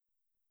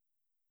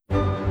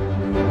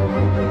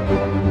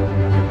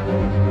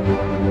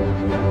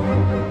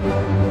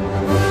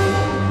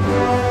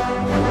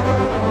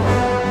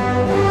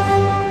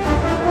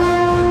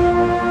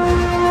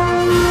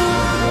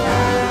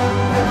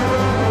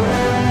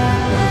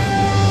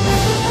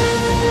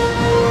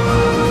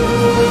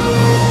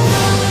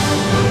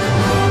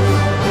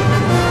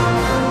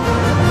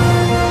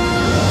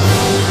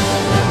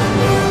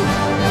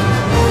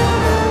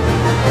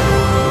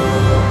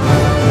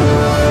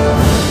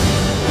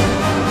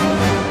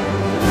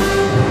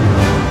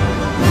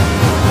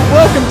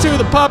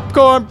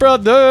Popcorn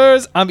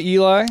Brothers. I'm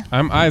Eli.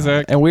 I'm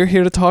Isaac. And we're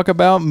here to talk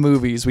about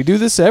movies. We do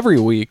this every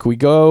week. We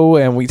go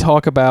and we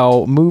talk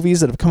about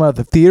movies that have come out of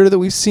the theater that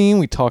we've seen.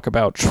 We talk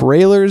about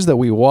trailers that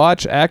we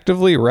watch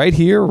actively right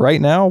here,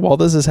 right now, while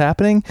this is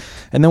happening.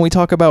 And then we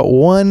talk about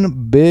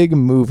one big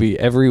movie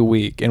every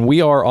week. And we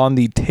are on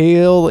the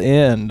tail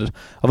end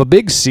of a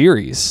big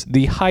series,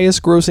 the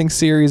highest grossing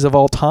series of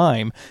all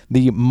time,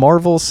 the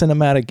Marvel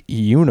Cinematic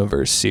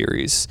Universe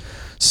series.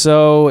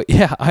 So,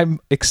 yeah, I'm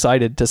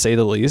excited to say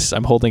the least.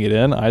 I'm holding it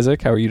in.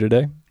 Isaac, how are you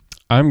today?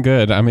 I'm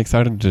good. I'm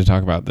excited to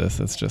talk about this.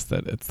 It's just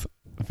that it's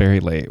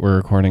very late. We're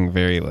recording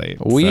very late.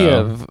 We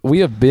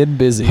have been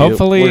busy.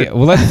 Hopefully,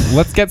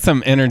 let's get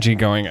some energy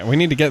going. We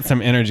need to get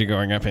some energy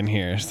going up in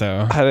here.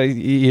 So,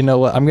 you know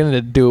what? I'm going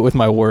to do it with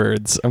my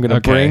words. I'm going to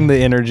bring the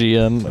energy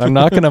in. I'm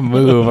not going to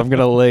move. I'm going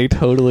to lay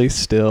totally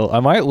still. I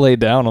might lay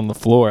down on the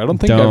floor. I don't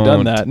think I've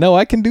done that. No,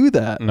 I can do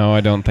that. No,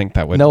 I don't think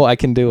that would. No, I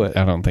can do it.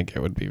 I don't think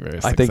it would be very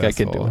successful. I think I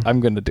can do it.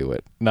 I'm going to do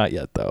it. Not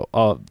yet, though.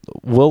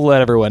 We'll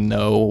let everyone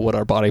know what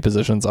our body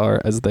positions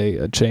are as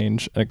they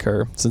change and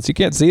occur. Since you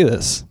can't see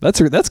this,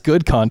 that's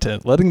good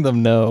content. Letting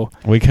them know.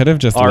 We could have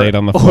just laid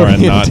on the floor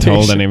and not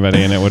told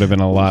anybody, and it would have been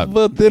a lot.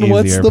 But then, easier,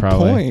 what's the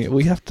probably. point?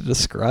 We have to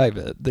describe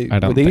it. They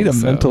think need a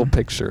mental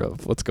picture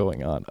of what's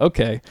going on.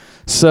 Okay,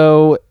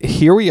 so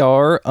here we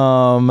are.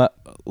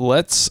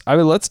 Let's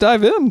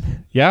dive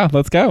in. Yeah,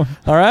 let's go.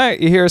 All right,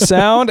 you hear a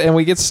sound, and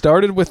we get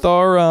started with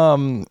our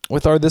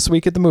This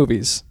Week at the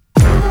Movies.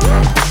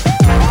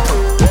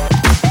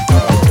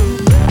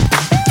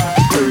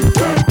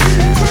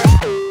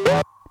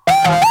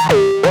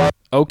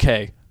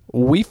 Okay,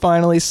 we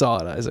finally saw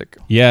it, Isaac.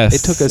 Yes,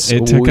 it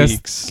took us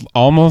weeks.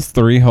 Almost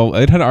 3 whole.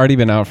 It had already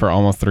been out for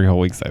almost 3 whole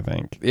weeks, I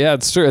think. Yeah,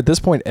 it's true. At this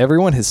point,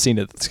 everyone has seen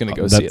it. That's going to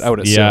go see it. I would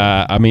assume.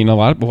 Yeah, I mean, a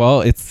lot.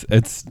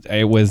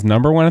 It was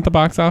number one at the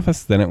box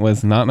office. Then it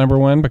was not number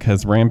one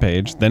because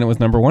Rampage. Then it was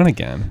number one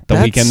again.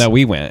 The weekend that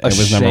we went, it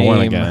was number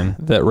one again.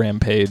 That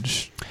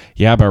Rampage.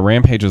 Yeah, but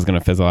Rampage was going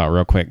to fizzle out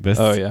real quick.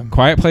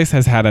 Quiet Place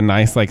has had a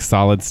nice,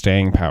 solid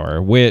staying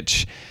power.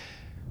 Which,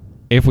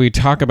 if we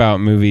talk about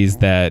movies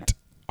that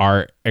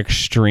are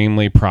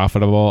extremely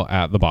profitable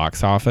at the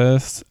box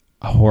office,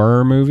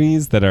 horror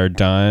movies that are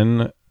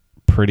done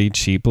pretty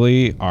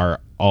cheaply are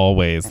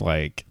always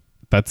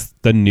that's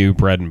the new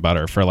bread and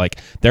butter for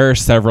there are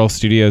several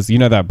studios. You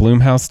know that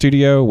Blumhouse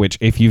studio, which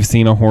if you've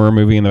seen a horror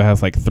movie in the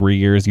past 3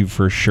 years, you've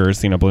for sure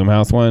seen a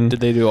Blumhouse one.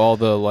 Did they do all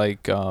the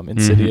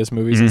Insidious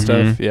movies and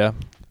stuff? Yeah.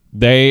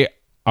 They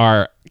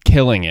are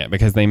killing it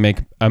because they make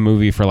a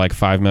movie for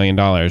 $5 million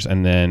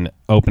and then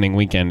opening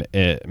weekend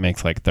it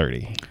makes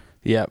 30.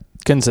 Yeah,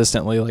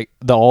 consistently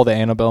all the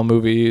Annabelle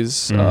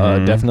movies,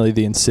 definitely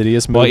the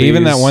Insidious movies. Well,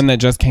 even that one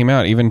that just came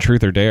out, even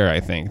Truth or Dare, I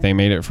think they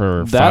made it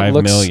for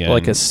 $5 million.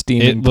 Like a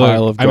steaming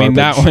pile of garbage. I mean,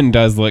 that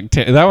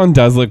one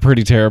does look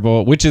pretty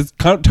terrible, which is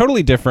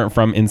totally different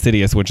from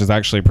Insidious, which is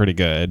actually pretty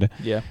good.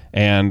 Yeah,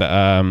 and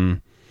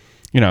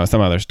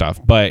some other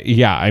stuff, but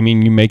yeah, I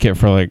mean, you make it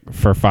for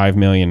 $5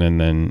 million and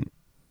then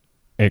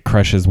it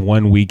crushes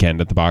one weekend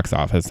at the box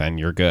office and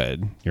you're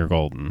good. You're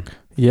golden.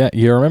 Yeah,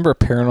 you remember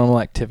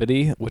Paranormal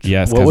Activity?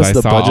 Yes, because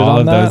I saw all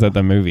of those at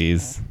the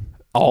movies.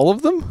 All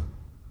of them?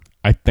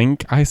 I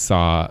think I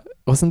saw.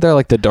 Wasn't there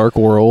The Dark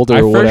World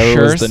or whatever? I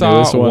for sure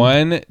saw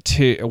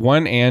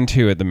one and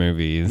two at the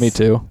movies. Me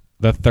too.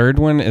 The third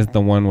one is the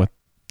one with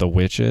the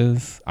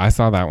witches. I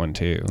saw that one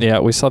too. Yeah,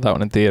 we saw that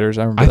one in theaters.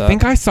 I remember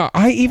that.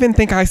 I even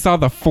think I saw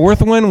the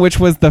fourth one,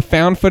 which was the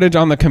found footage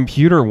on the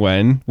computer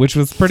one, which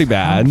was pretty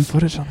bad. Found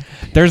footage on the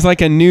computer. There's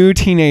a new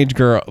teenage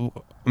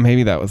girl.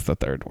 Maybe that was the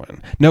third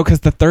one. No,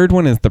 because the third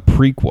one is the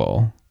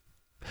prequel,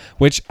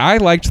 which I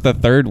liked the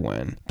third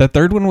one. The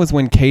third one was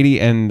when Katie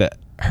and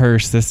her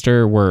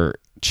sister were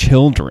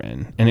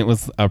children, and it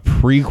was a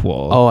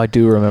prequel. Oh, I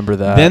do remember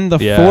that. Then the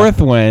fourth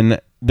one,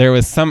 there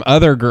was some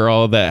other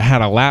girl that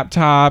had a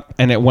laptop,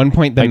 and at one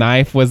point the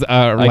knife was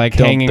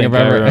hanging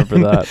above her. I remember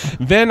that.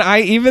 Then I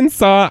even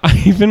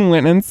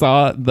went and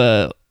saw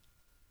the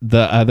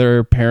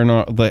other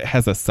paranormal that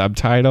has a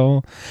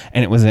subtitle,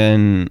 and it was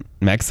in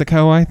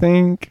Mexico, I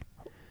think.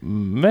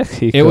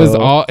 Mexico. It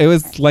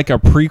was like a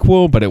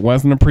prequel, but it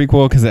wasn't a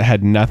prequel because it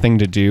had nothing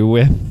to do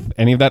with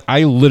any of that.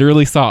 I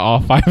literally saw all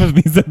 5 of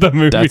these at the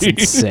movies. That's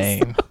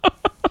insane.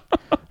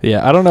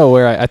 Yeah, I don't know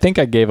where I think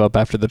I gave up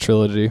after the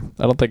trilogy.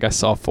 I don't think I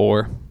saw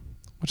 4,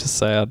 which is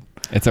sad.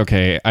 It's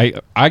okay.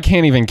 I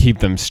can't even keep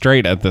them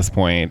straight at this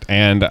point.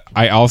 And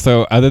I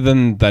also, other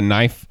than the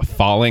knife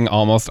falling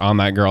almost on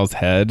that girl's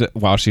head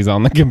while she's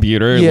on the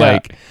computer,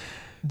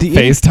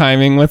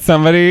 FaceTiming with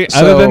somebody.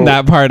 Other than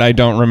that part, I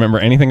don't remember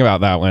anything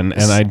about that one,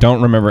 and I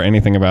don't remember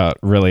anything about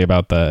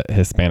the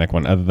Hispanic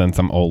one, other than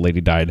some old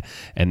lady died,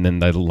 and then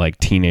the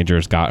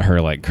teenagers got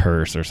her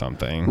curse or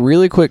something.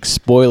 Really quick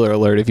spoiler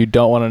alert: if you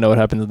don't want to know what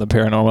happens in the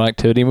Paranormal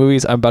Activity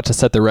movies, I'm about to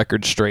set the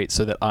record straight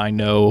so that I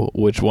know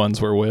which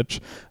ones were which.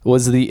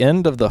 Was the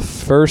end of the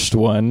first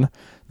one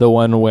The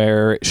one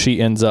where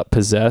she ends up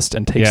possessed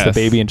and takes the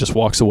baby and just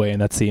walks away,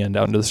 and that's the end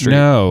out into the street.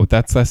 No,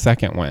 that's the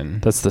second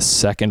one. That's the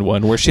second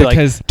one where she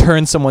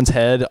turns someone's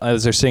head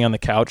as they're sitting on the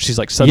couch. She's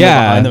like suddenly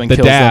behind them and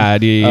kills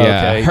them.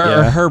 Yeah,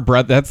 okay, her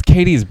brother. That's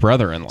Katie's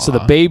brother-in-law. So the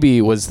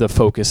baby was the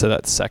focus of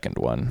that second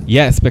one.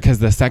 Yes, because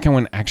the second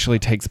one actually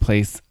takes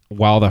place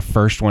while the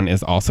first one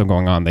is also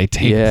going on. They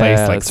take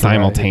place like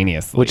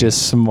simultaneously, which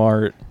is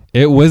smart.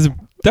 It was.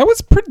 That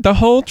was the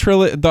whole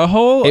trilogy.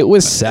 It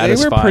was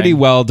satisfying. They were pretty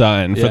well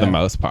done for the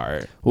most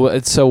part.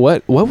 Well, so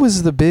what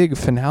was the big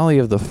finale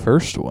of the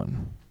first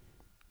one?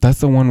 That's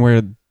the one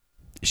where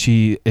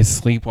she is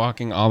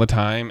sleepwalking all the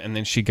time, and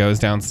then she goes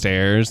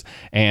downstairs,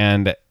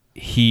 and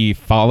he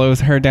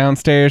follows her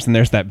downstairs, and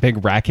there's that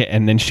big racket,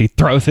 and then she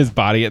throws his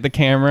body at the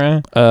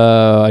camera.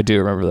 I do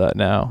remember that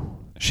now.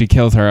 She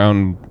kills her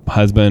own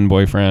husband,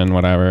 boyfriend,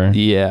 whatever.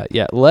 Yeah.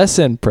 Less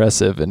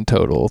impressive in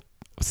total.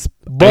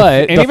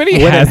 But if anybody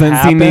hasn't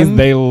seen these,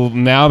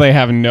 they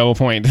have no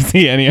point to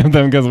see any of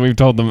them because we've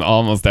told them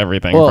almost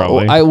everything.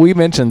 Probably we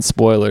mentioned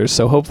spoilers,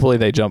 so hopefully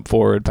they jump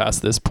forward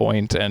past this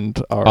point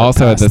and are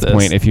also at this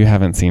point. If you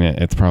haven't seen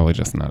it, it's probably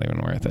just not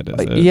even worth it.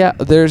 Is it? Yeah,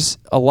 there's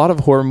a lot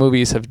of horror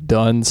movies have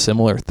done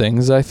similar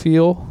things. I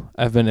feel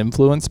I've been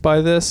influenced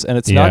by this, and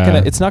it's not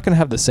gonna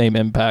have the same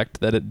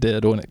impact that it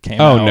did when it came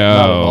out. Oh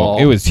no,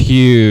 it was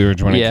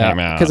huge when it came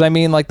out. Because I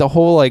mean, like the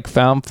whole like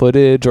found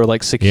footage or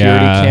like security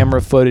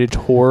camera footage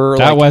horror.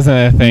 That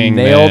wasn't a thing.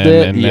 Nailed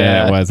it. And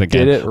then it was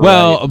again. Did it right.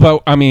 Well,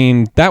 but I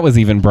mean, that was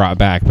even brought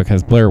back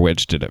because Blair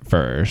Witch did it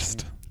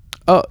first.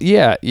 Oh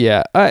yeah.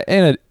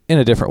 In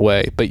a different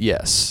way, but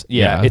yes,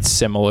 it's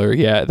similar.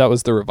 Yeah, that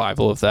was the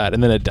revival of that,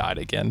 and then it died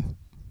again.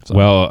 So.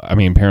 Well, I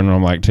mean,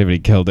 Paranormal Activity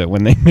killed it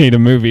when they made a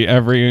movie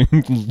every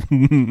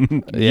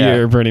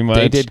year, pretty much.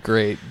 They did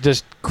great.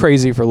 Just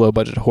crazy for low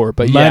budget horror,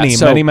 but money.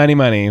 That's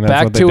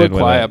back to A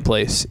Quiet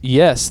Place.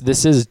 Yes,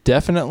 this is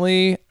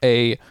definitely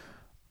a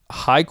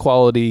high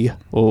quality,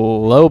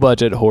 low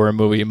budget horror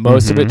movie.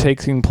 Most of it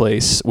taking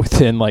place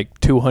within like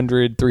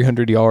 200,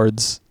 300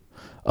 yards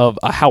of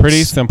a house.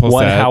 Pretty simple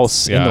sets,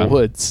 house in the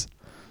woods.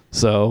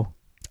 So,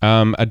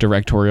 a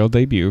directorial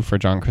debut for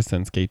John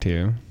Krasinski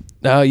too.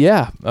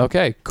 Yeah.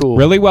 Okay, cool.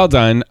 Really well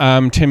done.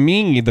 To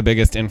me, the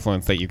biggest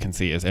influence that you can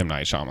see is M.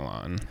 Night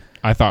Shyamalan.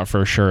 I thought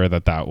for sure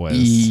that was.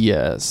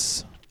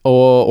 Yes.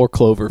 Or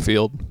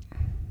Cloverfield.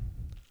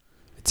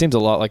 It seems a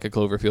lot like a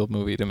Cloverfield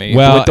movie to me.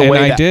 Well,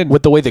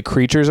 with the way the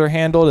creatures are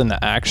handled and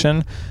the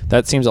action,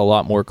 that seems a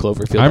lot more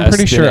Cloverfield. I'm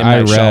pretty sure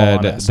I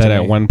read that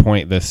at one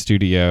point the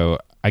studio,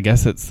 I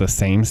guess it's the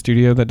same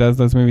studio that does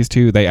those movies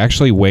too, they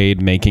actually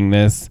weighed making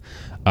this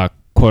a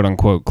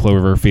quote-unquote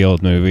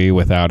Cloverfield movie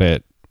without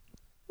it.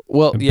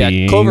 Well, yeah,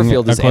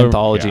 Cloverfield is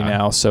anthology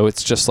now, so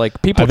it's just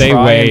like people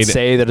try and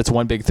say that it's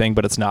one big thing,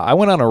 but it's not. I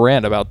went on a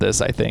rant about this,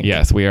 I think.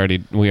 Yes, we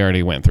already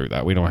went through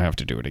that. We don't have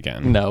to do it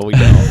again. No, we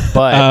don't.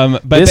 But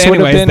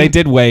anyways, they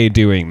did weigh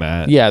doing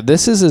that. Yeah,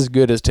 this is as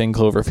good as 10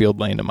 Cloverfield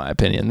Lane, in my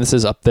opinion. This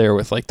is up there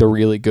with like the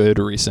really good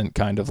recent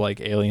kind of like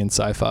alien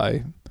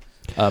sci-fi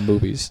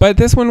movies. But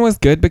this one was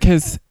good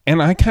because, and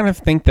I kind of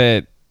think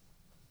that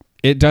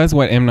it does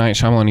what M. Night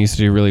Shyamalan used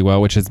to do really well,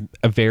 which is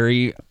a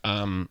very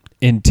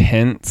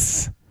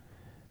intense,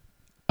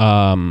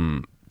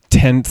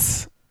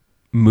 tense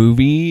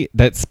movie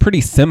that's pretty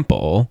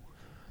simple.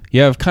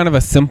 You have kind of a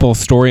simple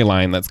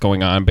storyline that's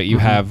going on, but you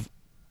have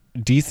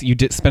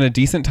spend a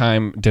decent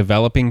time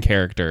developing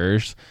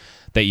characters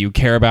that you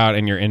care about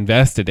and you're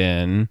invested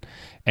in,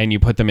 and you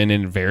put them in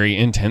a very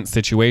intense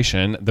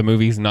situation. The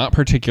movie's not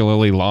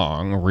particularly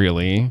long,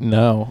 really.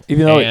 No,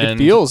 even though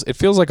it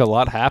feels like a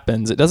lot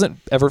happens. It doesn't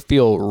ever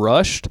feel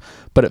rushed,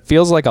 but it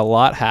feels like a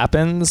lot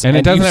happens, and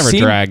it doesn't ever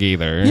drag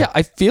either. Yeah,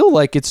 I feel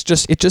like it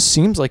just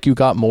seems like you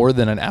got more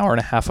than an hour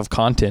and a half of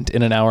content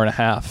in an hour and a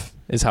half.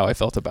 Is how I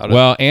felt about it.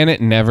 Well, and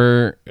it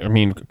never, I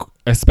mean,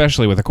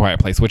 especially with A Quiet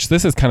Place, which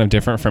this is kind of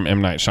different from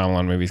M. Night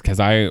Shyamalan movies, because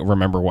I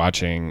remember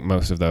watching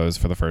most of those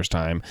for the first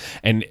time,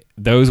 and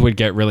those would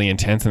get really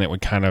intense, and it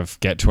would kind of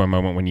get to a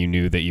moment when you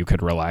knew that you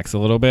could relax a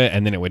little bit,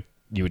 and then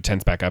you would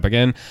tense back up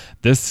again.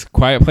 This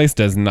Quiet Place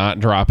does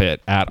not drop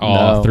it at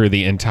all through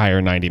the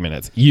entire 90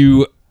 minutes.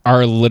 You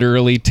are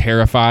literally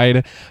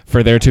terrified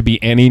for there to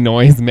be any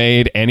noise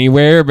made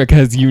anywhere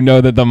because you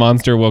know that the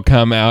monster will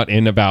come out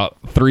in about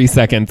 3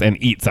 seconds and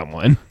eat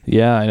someone.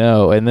 Yeah, I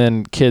know. And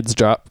then kids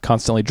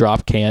constantly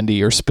drop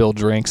candy or spill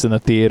drinks in the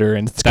theater,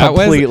 and it's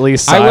completely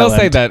silent. I will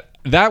say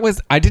that was,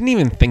 I didn't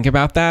even think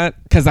about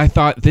that because I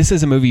thought this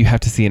is a movie you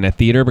have to see in a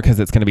theater because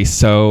it's going to be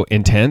so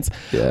intense.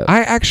 Yeah.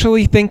 I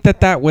actually think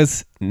that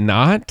was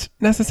not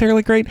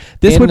necessarily great.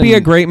 This would be a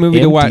great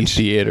movie to watch.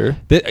 Theater.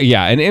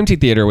 An empty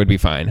theater would be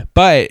fine.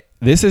 But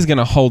this is going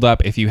to hold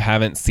up if you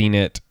haven't seen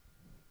it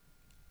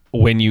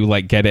when you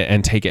like get it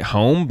and take it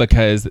home,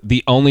 because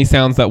the only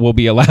sounds that will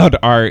be allowed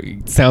are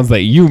sounds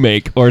that you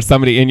make or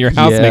somebody in your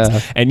house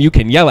makes, and you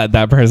can yell at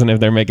that person if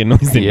they're making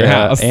noise in your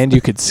house. And you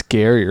could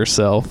scare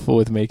yourself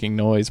with making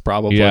noise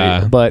probably.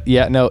 Yeah. But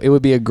it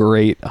would be a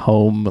great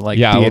home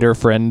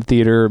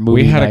theater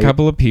movie. We had night. A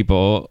couple of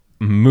people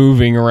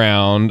moving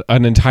around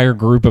an entire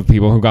group of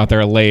people who got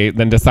there late,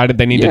 then decided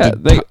they needed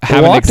to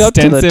have an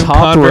extensive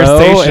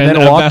conversation and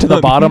then walked to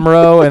the bottom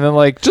row and then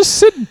like, just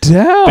sit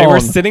down. They were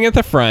sitting at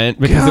the front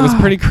because it was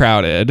pretty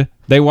crowded.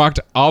 They walked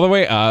all the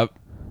way up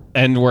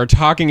and were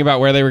talking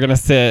about where they were going to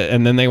sit,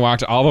 and then they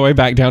walked all the way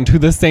back down to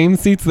the same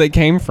seats they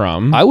came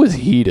from. I was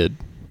heated.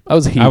 I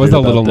was a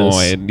little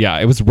annoyed. Yeah,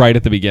 it was right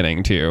at the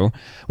beginning too,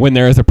 when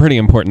there is a pretty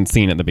important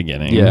scene at the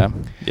beginning. Yeah.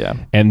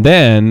 And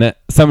then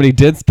somebody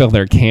did spill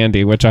their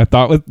candy, which I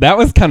thought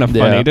was kind of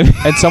funny to me.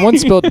 And someone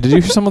spilled. Did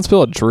you hear someone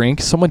spill a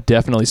drink? Someone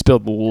definitely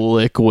spilled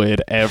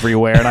liquid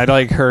everywhere, and I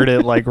like heard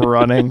it like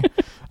running.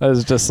 It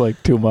was just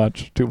like too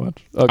much.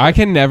 Okay. I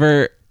can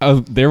never.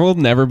 There will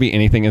never be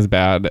anything as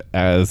bad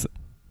as.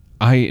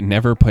 I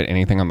never put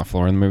anything on the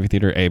floor in the movie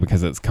theater.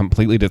 Because it's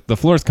completely the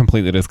floor is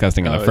completely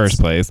disgusting in the first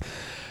place.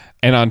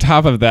 And on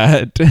top of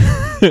that,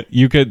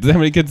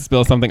 somebody could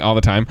spill something all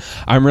the time.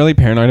 I'm really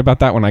paranoid about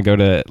that when I go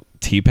to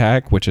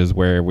TPAC, which is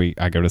where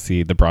I go to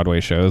see the Broadway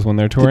shows when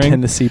they're touring. The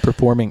Tennessee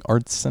Performing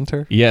Arts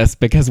Center? Yes,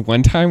 because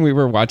one time we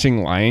were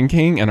watching Lion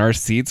King and our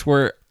seats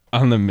were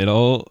on the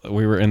middle.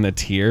 We were in the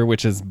tier,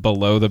 which is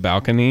below the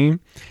balcony.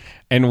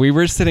 And we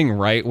were sitting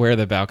right where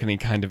the balcony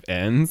kind of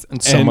ends.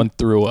 And someone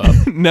threw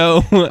up.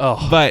 No.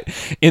 Oh. But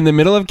in the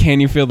middle of Can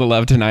You Feel the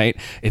Love Tonight,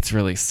 it's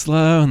really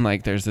slow. And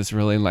like there's this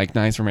really like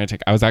nice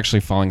romantic. I was actually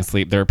falling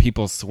asleep. There are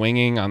people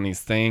swinging on these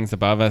things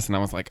above us. And I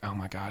was like, oh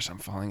my gosh, I'm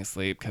falling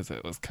asleep because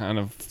it was kind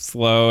of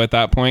slow at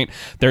that point.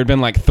 There had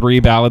been like 3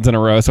 ballads in a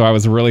row. So I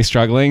was really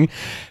struggling.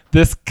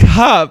 This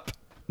cup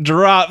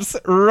drops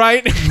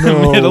right in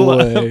the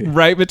middle,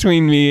 right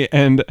between me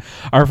and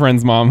our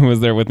friend's mom who was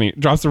there with me.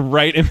 Drops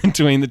right in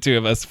between the two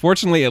of us.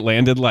 Fortunately, it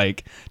landed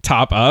like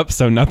top up,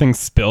 so nothing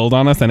spilled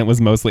on us and it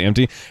was mostly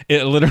empty.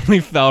 It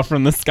literally fell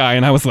from the sky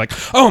and I was like,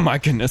 oh my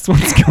goodness,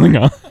 what's going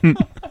on?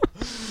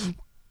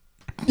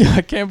 Yeah,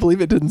 I can't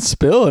believe it didn't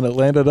spill and it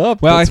landed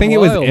up. Well, I think it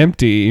was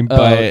empty,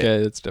 but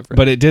okay, it's different.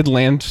 But it did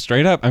land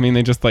straight up. I mean,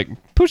 they just like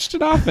pushed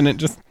it off and it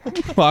just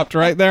plopped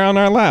right there on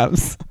our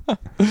laps.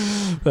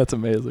 That's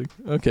amazing.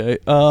 Okay.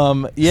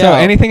 So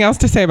anything else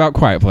to say about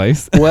Quiet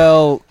Place?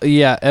 Well,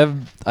 yeah,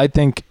 I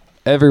think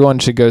everyone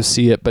should go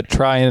see it, but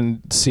try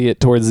and see it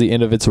towards the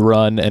end of its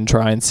run and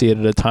try and see it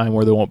at a time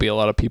where there won't be a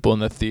lot of people in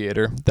the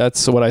theater.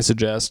 That's what I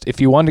suggest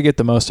if you want to get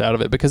the most out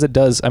of it, because it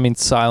does. I mean,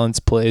 silence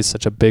plays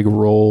such a big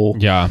role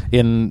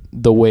in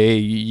the way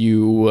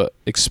you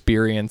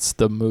experience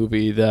the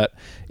movie, that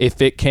if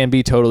it can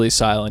be totally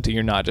silent and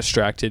you're not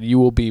distracted, you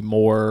will be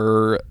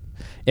more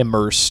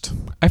immersed.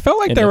 I felt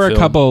like there were a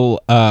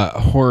couple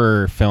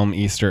horror film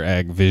Easter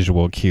egg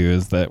visual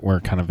cues that were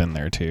kind of in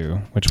there too,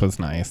 which was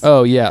nice.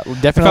 Oh yeah,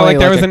 definitely. I felt like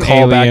there was an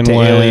Alien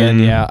one. Alien.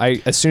 Yeah,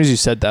 as soon as you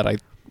said that, I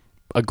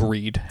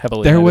agreed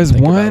heavily. There was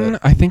one.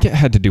 I think it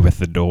had to do with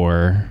the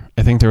door.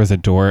 I think there was a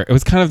door. It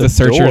was kind of the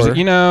Searchers,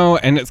 door?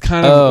 And it's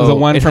kind of the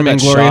one from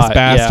Inglourious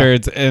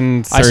Bastards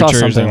and Searchers. I saw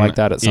something like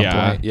that at some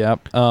point.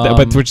 Yep.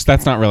 But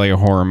that's not really a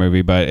horror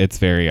movie, but it's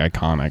very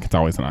iconic. It's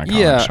always an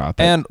iconic shot.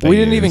 And we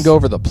didn't even go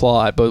over the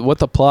plot, but what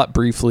the plot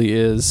briefly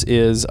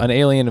is an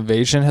alien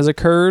invasion has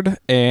occurred,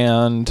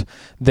 and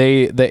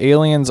the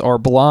aliens are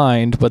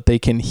blind, but they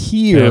can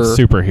hear. They have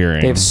super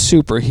hearing. They have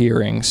super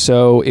hearing.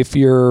 So if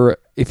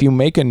you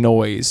make a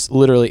noise,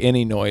 literally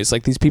any noise,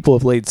 like these people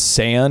have laid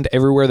sand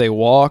everywhere they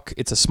walk.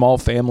 It's a small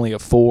family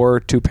of 4,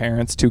 2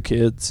 parents, 2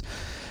 kids.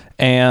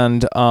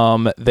 And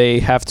they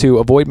have to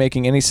avoid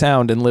making any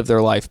sound and live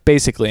their life,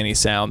 basically any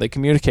sound. They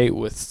communicate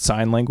with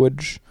sign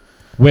language.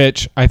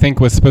 Which I think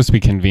was supposed to be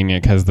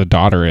convenient because the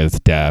daughter is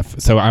deaf.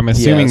 So I'm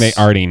assuming they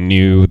already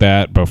knew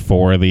that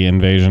before the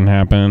invasion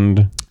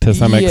happened to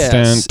some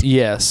extent.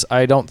 Yes,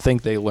 I don't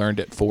think they learned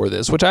it for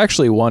this, which I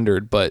actually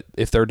wondered, but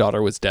if their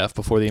daughter was deaf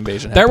before the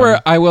invasion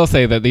happened. I will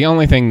say that the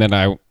only thing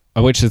that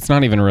which it's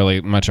not even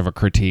really much of a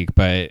critique,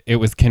 but it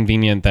was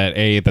convenient that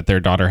that their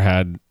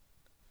daughter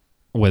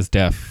was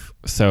deaf.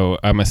 So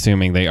I'm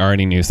assuming they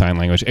already knew sign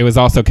language. It was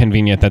also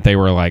convenient that they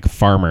were like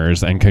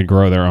farmers and could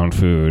grow their own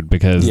food,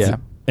 because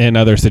in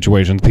other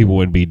situations, people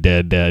would be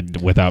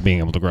dead without being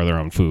able to grow their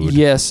own food.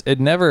 Yes,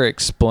 it never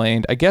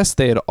explained. I guess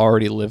they had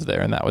already lived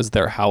there, and that was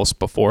their house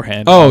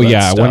beforehand. Oh,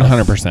 yeah,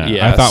 100%.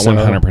 Yeah, I thought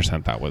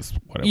 100% that was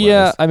what it was.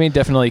 Yeah, I mean,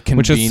 definitely convenient.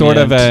 Which is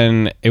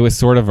it was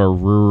sort of a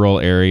rural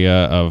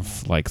area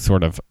of, like,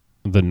 sort of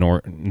the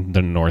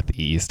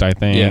northeast, I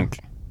think.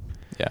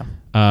 Yeah.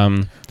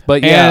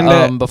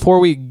 But before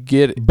we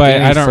get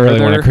I don't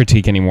really want to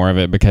critique any more of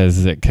it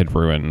because it could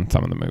ruin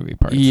some of the movie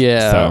parts.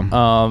 Yeah.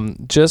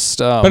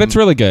 But it's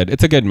really good.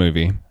 It's a good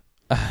movie.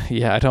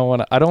 Yeah, I don't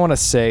want to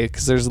say,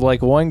 because there's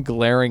like one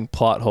glaring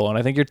plot hole, and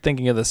I think you're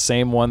thinking of the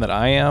same one that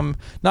I am.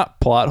 Not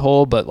plot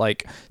hole, but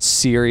like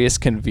serious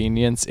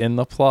convenience in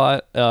the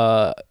plot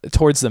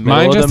towards the middle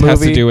of the movie. Mine just has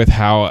to do with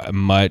how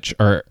much,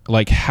 or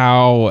like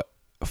how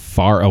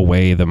far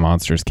away the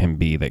monsters can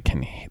be that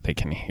they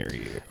can hear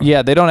you.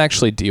 Yeah, they don't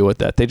actually deal with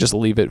that. They just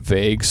leave it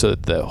vague so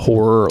that the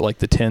horror, like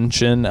the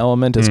tension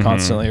element, is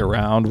constantly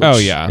around,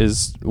 which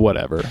is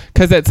whatever.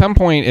 Because at some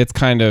point it's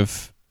kind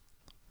of,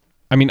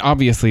 I mean,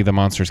 obviously the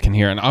monsters can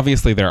hear, and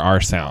obviously there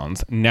are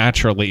sounds.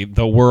 Naturally,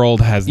 the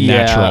world has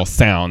natural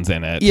sounds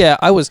in it. Yeah,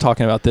 I was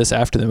talking about this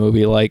after the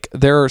movie. Like,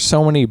 there are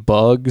so many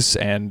bugs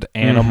and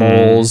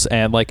animals,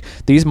 and like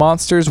these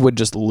monsters would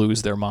just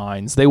lose their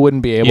minds. They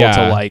wouldn't be able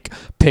to like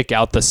pick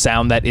out the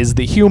sound that is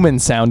the human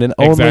sound, and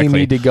only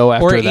need to go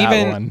after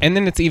that one. And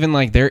then it's even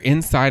like they're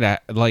inside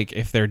like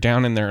if they're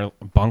down in their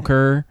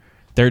bunker,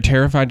 they're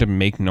terrified to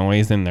make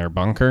noise in their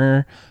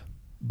bunker.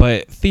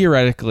 But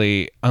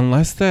theoretically,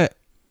 unless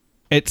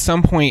at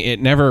some point it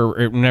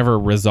never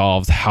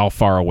resolves how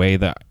far away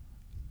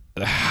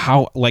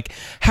how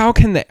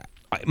can the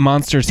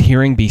monster's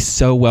hearing be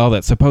so well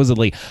that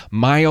supposedly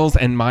miles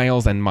and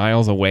miles and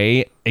miles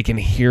away it can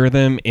hear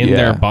them in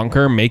their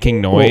bunker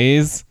making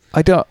noise.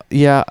 I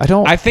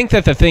think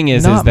that the thing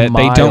is that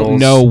they don't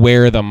know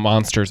where the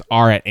monsters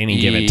are at any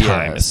given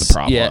time is the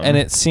problem. Yeah, and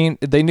it seemed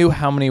they knew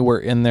how many were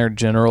in their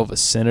general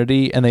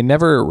vicinity, and they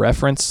never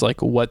referenced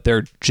like what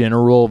their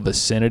general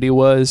vicinity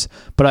was.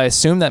 But I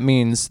assume that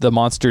means the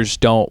monsters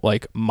don't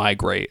like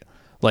migrate.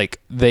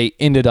 Like they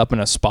ended up in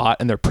a spot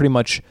and they're pretty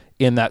much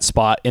in that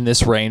spot in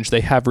this range.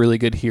 They have really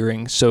good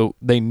hearing, so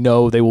they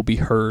know they will be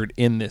heard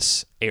in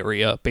this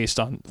area based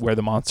on where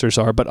the monsters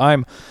are. But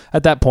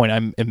at that point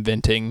I'm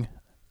inventing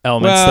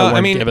elements that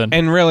weren't given.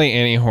 And really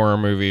any horror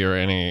movie or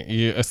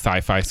a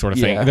sci-fi sort of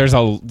thing, there's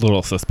a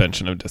little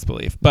suspension of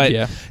disbelief. But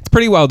it's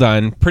pretty well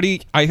done.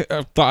 I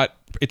thought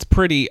it's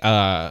pretty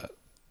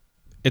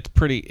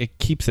it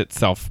keeps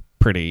itself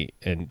pretty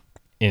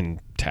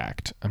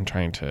intact.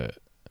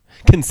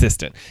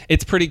 Consistent.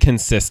 It's pretty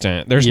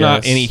consistent. There's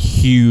not any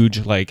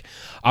huge, like,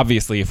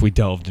 obviously if we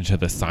delved into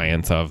the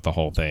science of the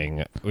whole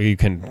thing, you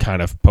can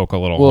kind of poke a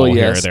little hole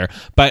here or there.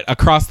 But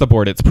across the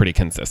board, it's pretty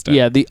consistent.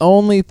 Yeah, the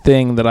only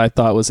thing that I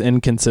thought was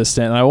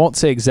inconsistent, and I won't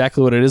say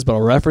exactly what it is, but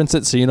I'll reference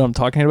it so you know what I'm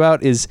talking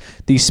about, is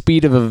the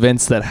speed of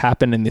events that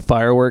happened in the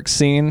fireworks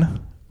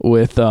scene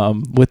with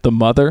the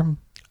mother.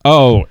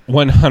 Oh,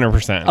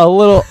 100%. A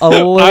little.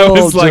 I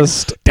was like,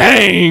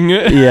 dang.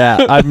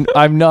 Yeah,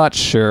 I'm not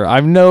sure.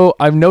 I'm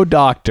no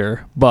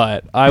doctor,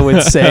 but I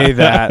would say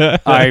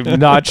that I'm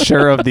not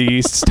sure of the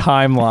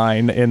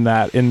timeline in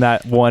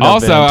that one.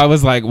 Also, event. I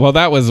was like, well,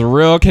 that was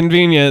real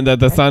convenient that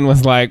the son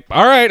was like,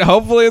 all right,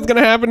 hopefully it's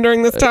gonna happen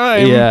during this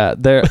time. Yeah,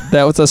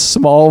 that was a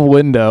small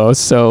window.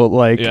 So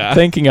like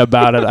thinking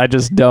about it, I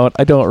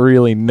don't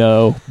really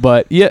know.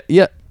 But yeah.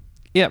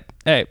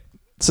 Hey,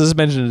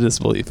 suspension of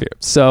disbelief here.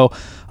 So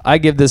I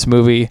give this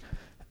movie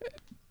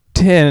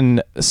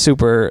 10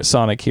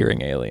 supersonic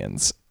hearing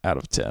aliens out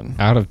of 10.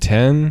 Out of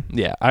 10?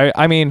 Yeah.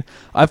 I mean,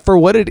 for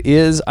what it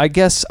is, I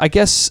guess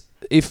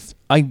if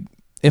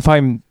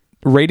I'm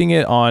rating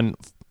it on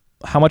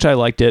how much I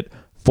liked it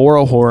for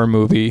a horror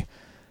movie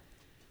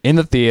in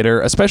the theater,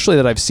 especially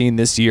that I've seen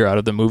this year out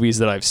of the movies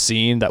that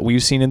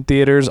we've seen in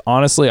theaters,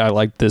 honestly, I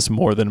liked this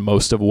more than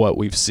most of what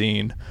we've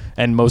seen.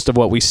 And most of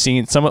what we've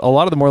seen, a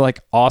lot of them were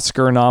like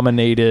Oscar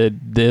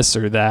nominated this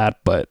or that,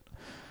 but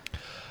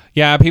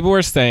yeah, people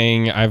were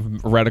saying,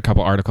 I've read a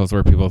couple articles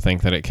where people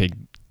think that it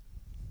could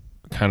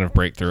kind of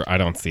break through. I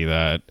don't see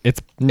that. It's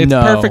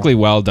perfectly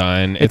well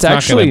done. It's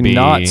actually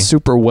not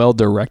super well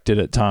directed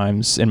at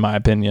times, in my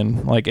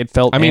opinion. Like it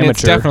felt amateur.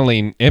 It's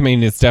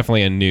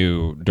definitely a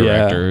new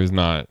director who's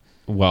not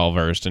well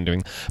versed in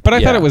doing. But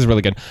I thought it was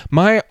really good.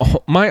 My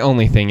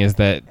only thing is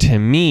that to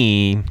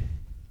me,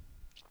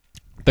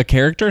 the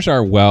characters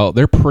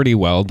they're pretty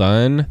well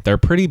done. They're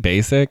pretty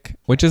basic,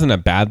 which isn't a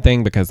bad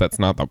thing because that's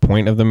not the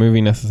point of the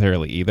movie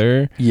necessarily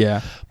either.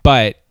 Yeah.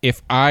 But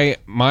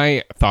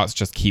my thoughts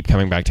just keep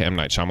coming back to M.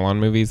 Night Shyamalan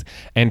movies.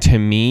 And to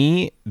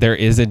me, there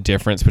is a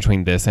difference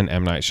between this and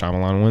M. Night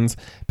Shyamalan ones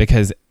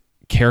because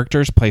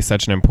characters play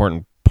such an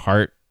important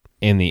part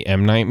in the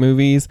M. Night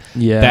movies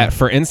that,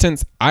 for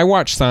instance, I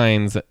watch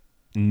Signs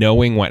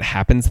knowing what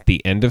happens at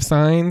the end of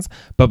Signs,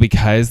 but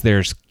because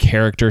there's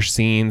character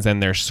scenes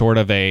and there's sort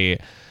of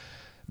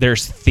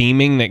there's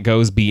theming that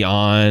goes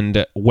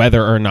beyond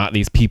whether or not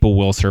these people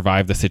will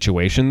survive the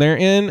situation they're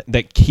in,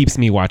 that keeps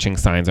me watching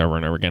Signs over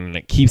and over again, and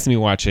it keeps me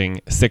watching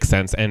Sixth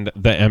Sense and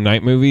the M.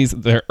 Night movies,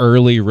 the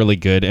early really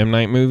good M.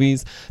 Night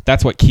movies.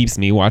 That's what keeps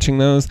me watching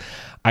those.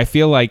 I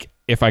feel like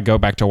if I go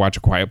back to watch A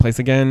Quiet Place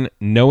again,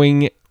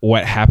 knowing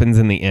what happens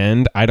in the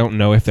end, I don't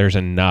know if there's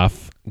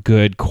enough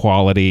good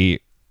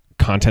quality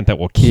content that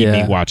will keep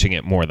me watching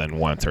it more than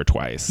once or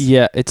twice.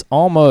 Yeah, it's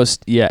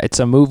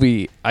a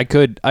movie. I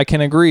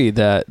can agree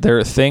that there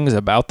are things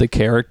about the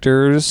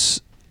characters,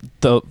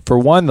 for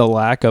one, the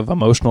lack of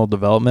emotional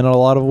development in a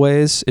lot of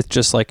ways. It's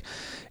just like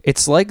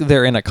it's like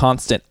they're in a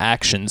constant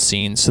action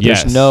scene, so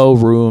there's no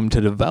room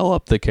to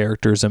develop the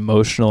characters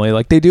emotionally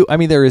like they do. I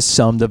mean, there is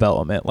some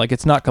development, like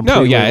it's not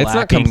completely it's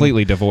not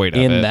completely devoid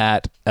of in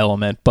that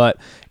element, but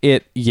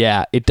it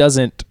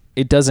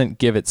doesn't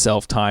give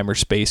itself time or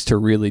space to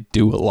really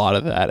do a lot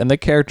of that. And the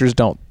characters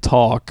don't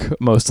talk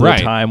most of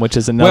the time, which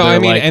is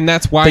another and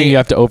that's why thing you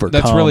have to overcome.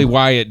 That's really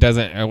why it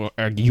doesn't,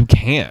 you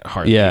can't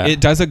hardly. Yeah. It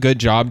does a good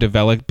job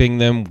developing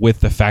them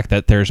with the fact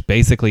that there's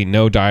basically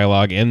no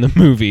dialogue in the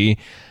movie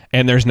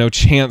and there's no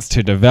chance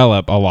to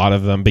develop a lot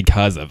of them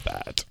because of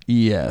that.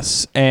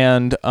 Yes,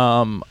 and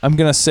I'm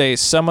gonna say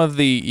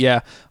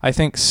I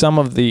think some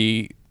of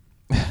the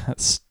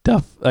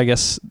stuff, I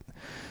guess,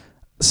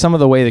 some of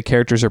the way the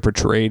characters are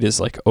portrayed is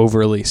like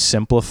overly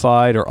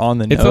simplified or on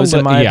the nose,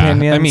 in my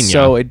opinion. I mean,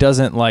 so it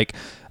doesn't like.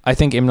 I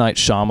think M. Night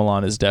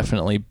Shyamalan is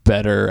definitely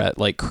better at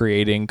like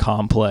creating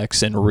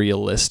complex and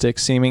realistic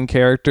seeming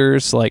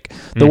characters. Like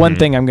the one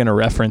thing I'm going to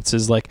reference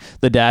is like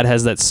the dad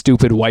has that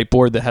stupid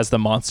whiteboard that has the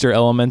monster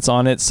elements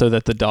on it so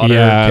that the daughter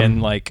can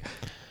like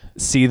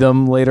see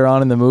them later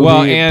on in the movie.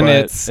 Well, and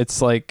but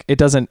it's like it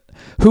doesn't.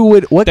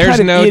 What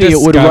kind of idiot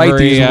would write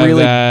these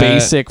really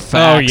basic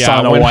facts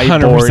on a 100%.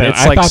 whiteboard?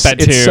 It's like, I thought that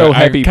too. It's so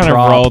heavy. I kind of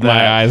rolled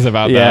my eyes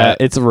about that.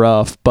 Yeah, it's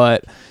rough,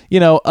 but.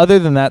 Other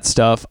than that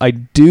stuff, I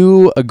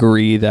do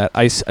agree that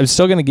I'm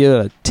still going to give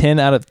it a 10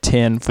 out of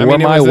 10 for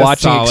my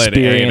watching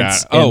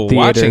experience.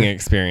 Watching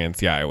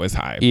experience, it was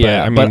high.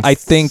 Yeah, but I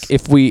think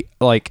if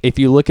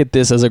you look at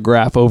this as a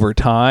graph over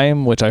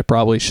time, which I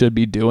probably should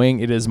be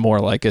doing, it is more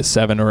like a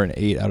 7 or an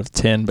 8 out of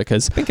 10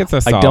 because I think it's a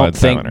solid I don't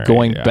think 7 or 8,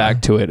 going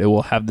back to it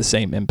will have the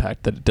same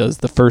impact that it does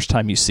the first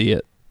time you see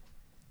it.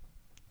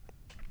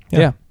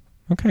 Yeah.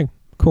 Okay.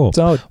 Cool.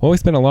 Solid. Well, we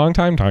spent a long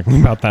time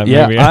talking about that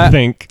movie. I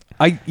think.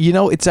 It's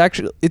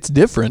different. It's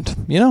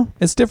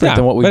different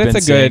than what we've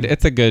been seeing.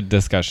 It's a good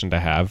discussion to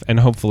have, and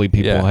hopefully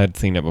people had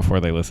seen it before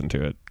they listened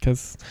to it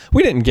because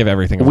we didn't give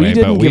everything away,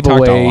 but we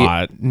talked a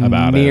lot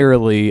about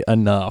nearly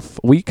enough.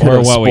 We could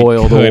have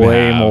spoiled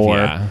way more.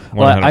 Yeah,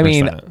 well, I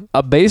mean,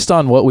 based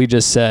on what we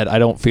just said, I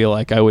don't feel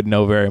like I would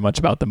know very much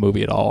about the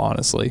movie at all,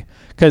 honestly.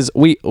 Because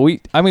we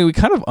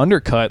kind of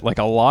undercut like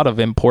a lot of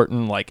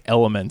important like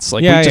elements.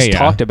 Like we just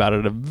talked about it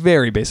at a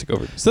very basic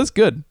overview. So that's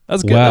good.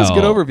 That's good. That's a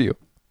good overview.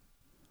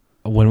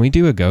 When we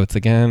do a GOATs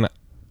again,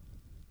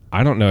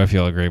 I don't know if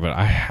you'll agree, but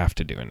I have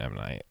to do an M.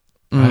 Night.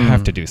 I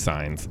have to do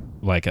Signs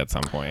like at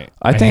some point.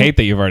 I hate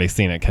that you've already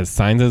seen it because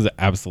Signs is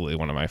absolutely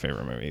one of my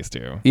favorite movies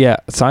too. Yeah,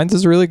 Signs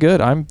is really good.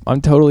 I'm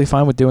totally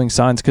fine with doing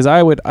Signs because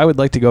I would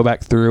like to go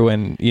back through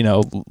and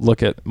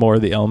look at more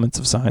of the elements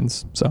of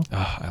Signs. So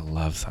I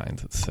love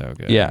Signs. It's so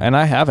good. Yeah, and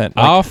I haven't.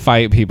 I'll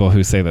fight people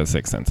who say that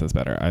Sixth Sense is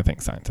better. I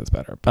think Signs is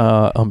better.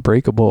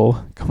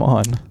 Unbreakable. Come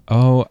on.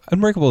 Oh,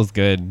 Unbreakable is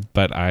good,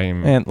 but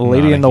and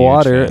Lady in the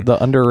Water,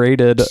 the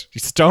underrated.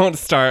 Just don't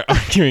start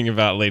arguing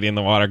about Lady in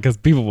the Water because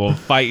people will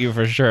fight you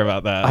for sure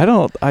about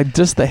that.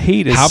 The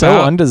hate is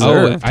so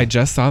undeserved. I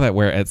just saw that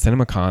where at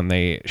CinemaCon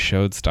they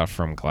showed stuff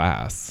from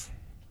Glass.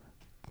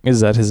 Is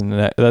that his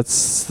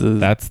that's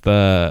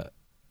the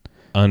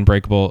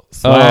Unbreakable /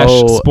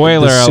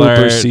 spoiler the alert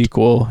super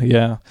sequel.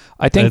 Yeah.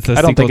 I don't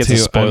think it's a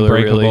spoiler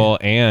Unbreakable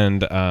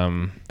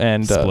really.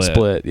 and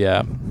Split,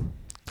 yeah.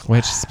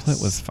 Which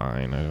Split was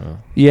fine.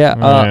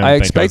 I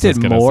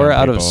expected more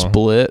out of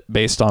Split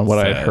based on what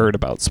I had heard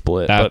about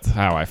Split. That's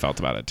how I felt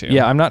about it too.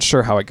 Yeah, I'm not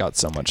sure how it got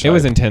so much. It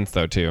was intense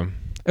though too.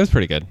 It was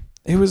pretty good.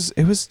 It was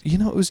it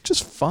was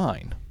just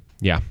fine.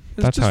 Yeah,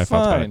 that's how I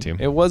felt about it too.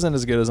 It wasn't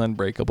as good as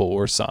Unbreakable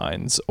or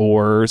Signs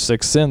or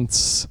Sixth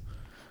Sense.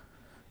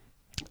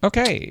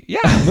 Okay,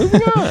 yeah,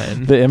 moving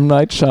on. The M.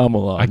 Night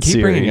Shyamalan I keep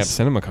series. bringing up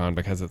CinemaCon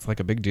because it's like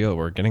a big deal.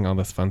 We're getting all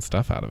this fun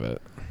stuff out of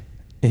it.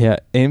 Yeah,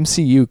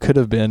 MCU could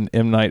have been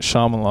M. Night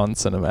Shyamalan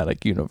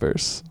Cinematic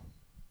Universe.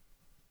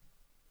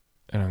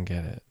 I don't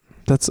get it.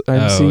 That's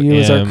MCU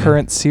is our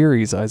current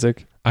series,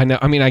 Isaac. I know.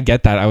 I mean, I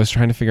get that. I was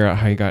trying to figure out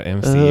how you got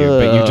MCU,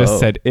 but you just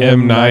said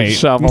M. Night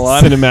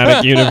Shyamalan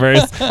Cinematic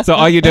Universe. So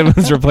all you did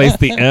was replace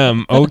the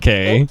M.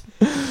 Okay.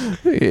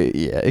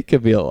 Yeah, it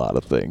could be a lot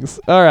of things.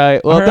 All right.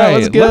 Well, that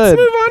was good. Let's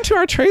move on to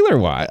our trailer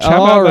watch.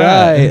 How about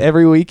that?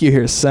 Every week you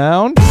hear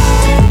sound.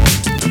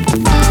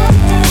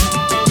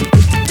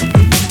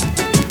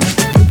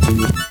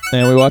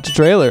 And we watch a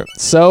trailer.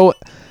 So,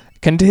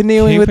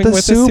 continuing with the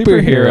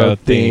superhero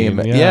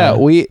theme. Yeah,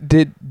 we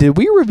did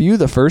we review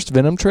the first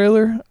Venom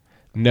trailer?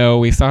 No,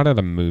 we saw it at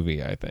a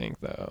movie, I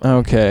think, though.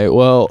 Okay,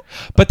 well...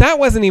 But that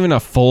wasn't even a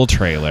full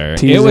trailer.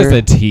 Teaser? It was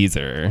a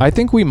teaser. I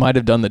think we might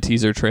have done the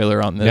teaser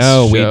trailer on this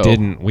show. No, we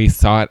didn't. We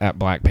saw it at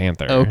Black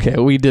Panther. Okay,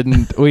 we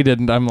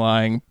didn't. I'm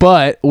lying.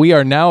 But we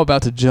are now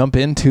about to jump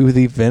into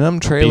the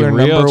Venom trailer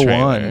number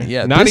 1.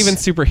 Yeah, Not even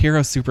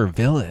superhero, super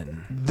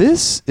villain.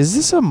 Is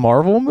this a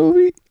Marvel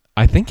movie?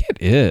 I think it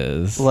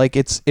is. Like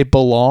it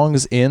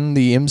belongs in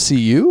the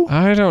MCU?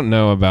 I don't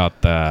know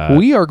about that.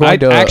 We are going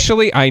to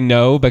actually I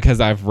know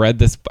because I've read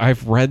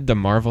the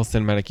Marvel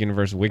Cinematic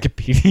Universe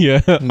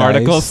Wikipedia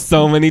article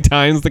so many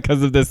times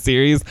because of this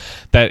series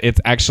that it's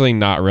actually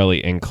not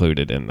really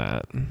included in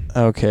that.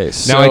 Okay.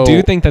 So now I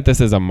do think that this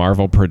is a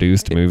Marvel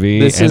produced movie.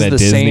 This and is the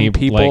Disney, same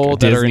people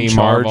that are in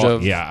charge Marvel,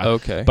 of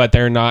okay. But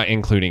they're not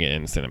including it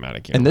in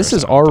Cinematic Universe. And this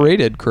is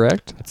R-rated,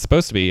 correct? It's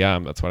supposed to be, yeah,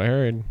 that's what I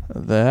heard.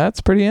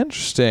 That's pretty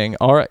interesting.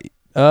 All right.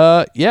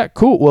 Yeah,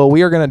 cool. Well,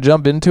 we are going to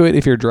jump into it.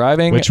 If you're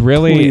driving, which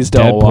really please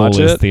don't Deadpool watch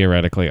is it.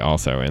 Theoretically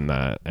also in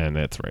that, and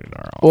it's rated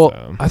R also.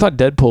 Well, I thought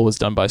Deadpool was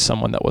done by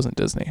someone that wasn't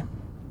Disney.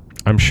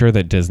 I'm sure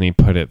that Disney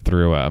put it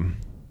through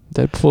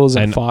Deadpool's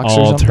an Fox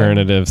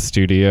alternative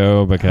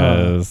studio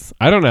because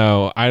I don't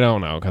know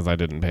because I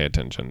didn't pay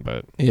attention,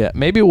 but yeah,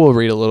 maybe we'll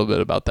read a little bit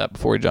about that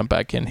before we jump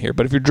back in here.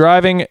 But if you're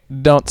driving,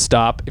 don't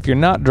stop. If you're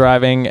not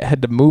driving,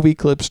 head to Movie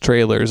Clips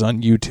Trailers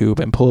on YouTube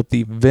and pull up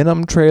the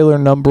Venom trailer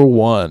number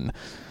 1.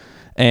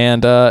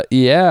 And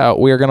yeah,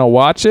 we're gonna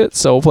watch it.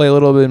 So we'll play a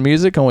little bit of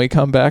music, and when we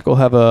come back, we'll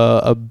have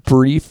a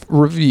brief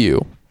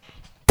review.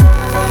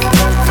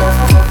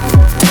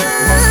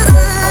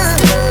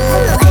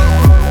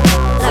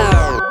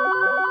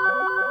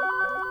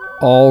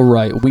 All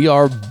right, we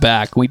are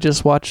back. We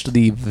just watched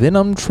the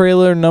Venom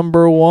trailer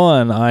number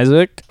 1.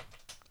 Isaac,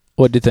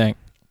 what'd you think?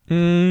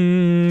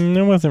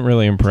 I wasn't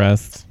really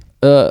impressed.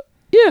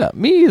 Yeah,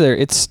 me either.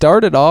 It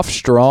started off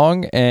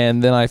strong,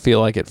 and then I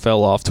feel like it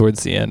fell off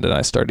towards the end, and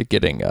I started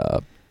getting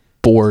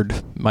bored.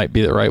 Might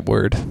be the right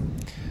word.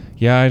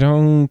 Yeah, I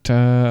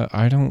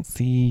don't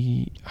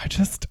see.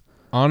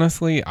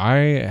 Honestly,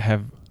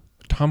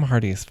 Tom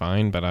Hardy is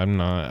fine, but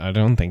I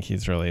don't think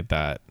he's really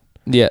that.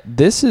 Yeah,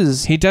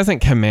 he doesn't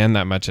command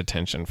that much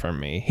attention from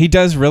me. He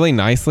does really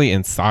nicely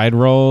in side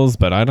roles,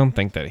 but I don't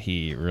think that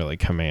he really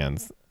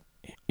commands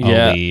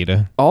a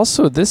lead.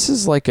 Also, this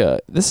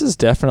is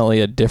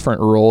definitely a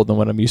different role than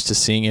what I'm used to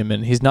seeing him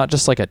in. He's not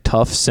just like a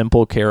tough,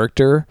 simple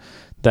character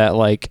that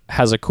like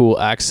has a cool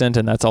accent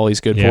and that's all he's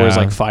good for is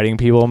like fighting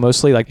people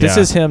mostly. Like this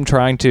is him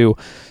trying to.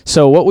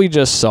 So what we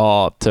just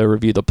saw, to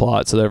review the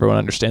plot so that everyone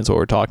understands what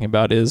we're talking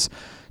about, is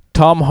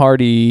Tom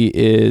Hardy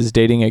is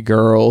dating a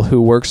girl who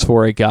works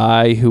for a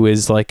guy who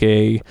is like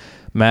a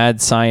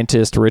mad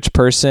scientist rich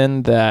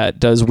person that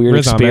does weird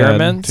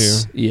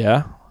experiments.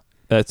 Yeah,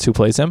 that's who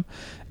plays him.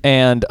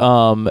 And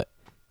Tom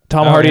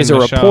Hardy is a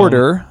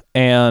reporter,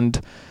 and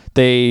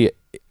there's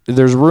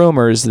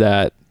rumors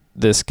that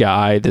this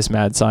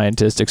mad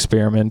scientist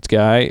experiment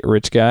guy,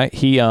 rich guy,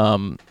 he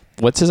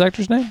what's his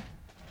actor's name?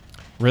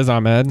 Riz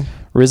Ahmed.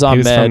 Riz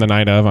Ahmed. He was from The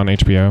Night Of on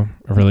HBO,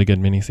 a really good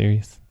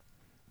miniseries.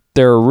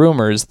 There are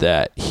rumors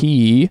that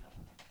he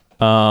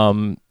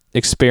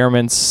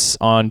experiments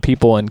on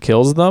people and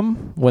kills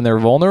them when they're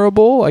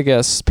vulnerable. I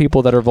guess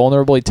people that are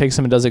vulnerable, he takes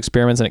them and does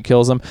experiments and it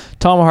kills them.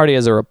 Tom Hardy,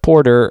 as a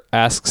reporter,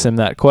 asks him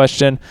that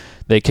question.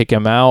 They kick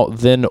him out.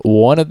 Then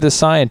one of the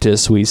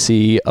scientists we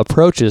see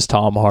approaches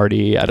Tom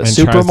Hardy at a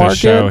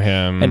supermarket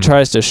and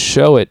tries to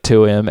show it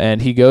to him.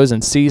 And he goes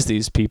and sees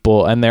these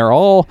people, and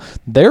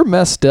they're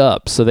messed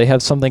up. So they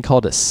have something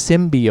called a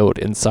symbiote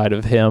inside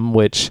of him,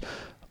 which...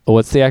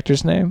 What's the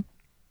actor's name?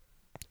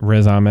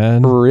 Riz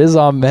Ahmed. Riz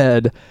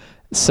Ahmed.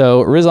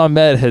 So Riz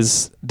Ahmed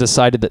has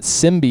decided that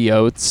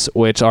symbiotes,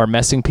 which are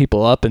messing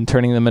people up and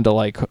turning them into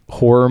like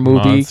horror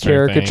movie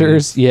monster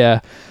caricatures,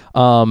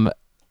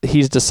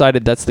 he's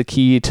decided that's the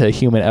key to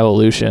human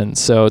evolution.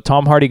 So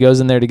Tom Hardy goes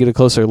in there to get a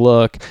closer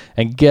look,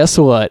 and guess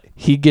what?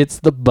 He gets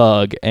the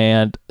bug,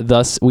 and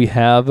thus we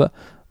have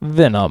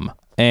Venom.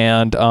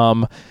 And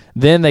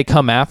then they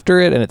come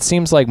after it, and it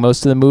seems like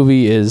most of the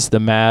movie is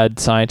the mad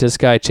scientist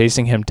guy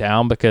chasing him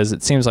down, because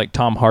it seems like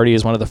Tom Hardy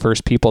is one of the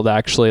first people to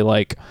actually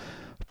like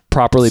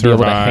properly be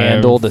able to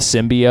handle the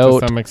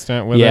symbiote to some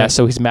extent with it.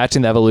 So he's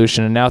matching the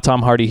evolution, and now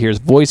Tom Hardy hears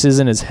voices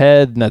in his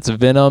head, and that's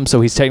Venom, so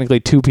he's technically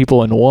two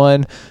people in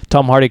one.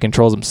 Tom Hardy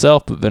controls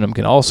himself, but Venom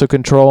can also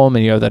control him,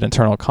 and you have that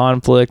internal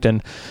conflict.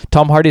 And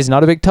Tom Hardy's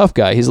not a big tough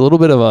guy. He's a little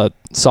bit of a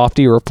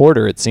softy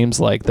reporter, it seems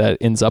like, that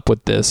ends up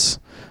with this.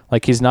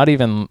 Like, he's not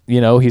even,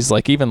 he's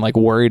like even like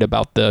worried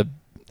about the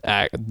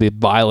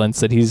violence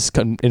that he's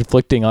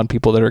inflicting on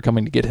people that are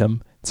coming to get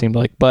him, it seemed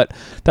like. But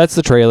that's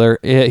the trailer.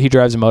 He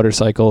drives a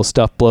motorcycle,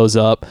 stuff blows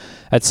up.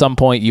 At some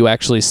point, you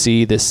actually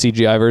see this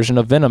CGI version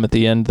of Venom at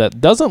the end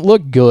that doesn't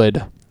look good.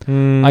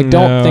 I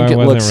don't think it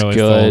looks really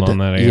good. On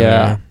that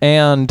yeah.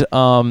 And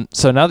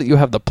so now that you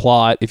have the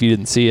plot, if you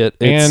didn't see it,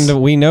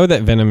 and we know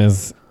that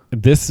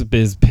this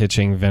is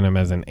pitching Venom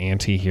as an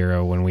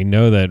anti-hero when we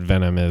know that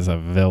Venom is a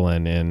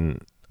villain in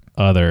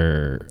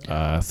other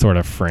sort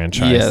of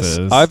franchises.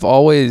 Yes, I've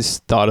always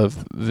thought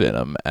of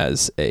Venom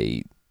as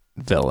a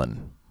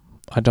villain.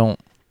 So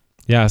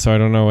I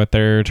don't know what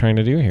they're trying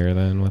to do here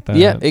then with that.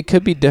 Yeah, it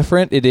could be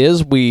different. It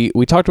is. We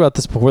talked about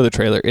this before the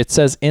trailer. It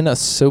says in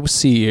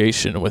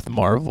association with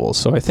Marvel.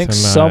 So I think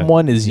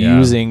someone is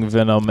using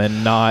Venom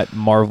and not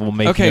Marvel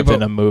making a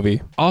Venom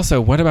movie.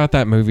 Also, what about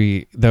that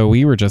movie, though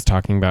we were just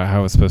talking about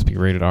how it's supposed to be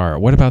rated R.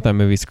 What about that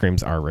movie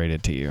screams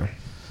R-rated to you?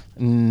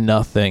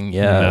 Nothing.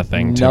 Yeah.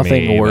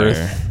 Nothing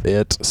worth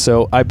it.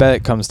 So I bet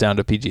it comes down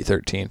to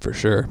PG-13 for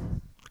sure.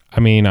 I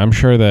mean, I'm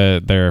sure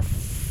that they're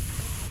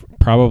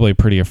probably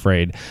pretty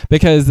afraid,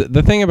 because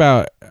the thing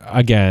about,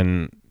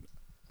 again,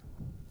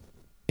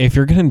 if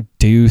you're going to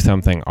do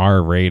something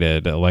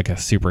R-rated, like a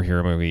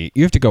superhero movie,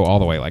 you have to go all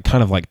the way, like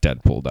kind of like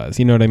Deadpool does.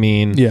 You know what I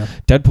mean? Yeah.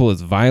 Deadpool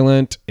is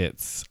violent.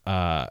 It's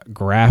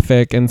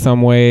graphic in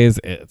some ways.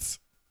 It's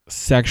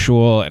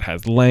sexual. It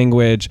has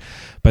language.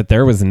 But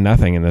there was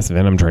nothing in this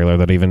Venom trailer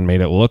that even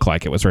made it look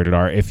like it was rated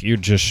R. If you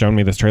just shown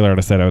me this trailer, I'd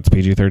have said, oh, it's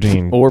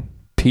PG-13. Or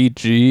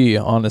PG,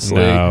 honestly.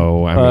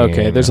 No, I mean,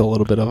 okay, there's a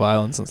little bit of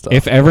violence and stuff.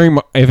 If every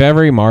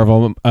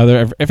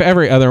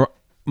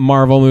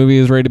Marvel movie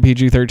is rated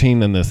PG-13,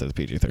 then this is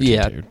PG-13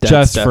 yeah, too.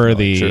 Just for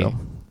the true.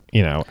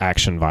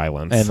 Action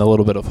violence and a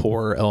little bit of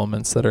horror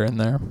elements that are in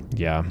there.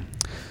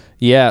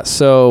 Yeah,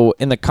 so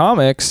in the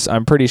comics,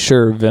 I'm pretty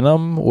sure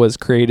Venom was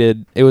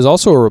created. It was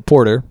also a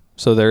reporter,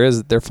 so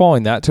they're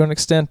following that to an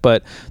extent,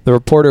 but the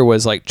reporter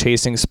was like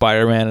chasing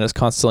Spider-Man and is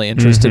constantly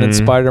interested in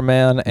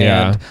Spider-Man,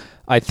 and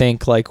I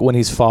think like when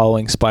he's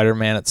following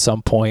Spider-Man at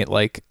some point,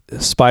 like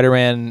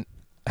Spider-Man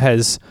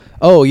has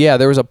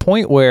there was a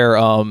point where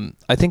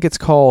I think it's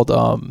called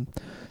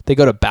they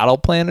go to Battle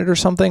Planet or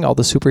something. All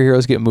the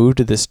superheroes get moved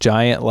to this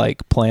giant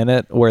like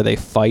planet where they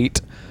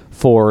fight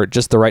for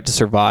just the right to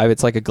survive.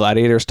 It's like a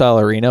gladiator style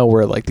arena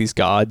where like these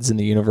gods in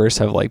the universe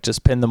have like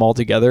just pinned them all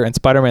together, and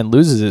Spider-Man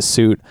loses his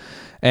suit,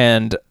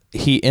 and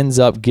he ends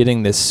up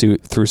getting this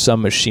suit through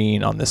some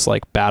machine on this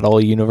like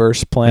battle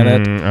universe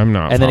planet. I'm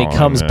not. And then he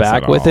comes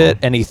back with it,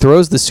 and he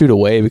throws the suit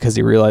away because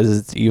he realizes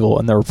it's evil,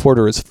 and the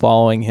reporter is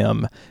following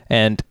him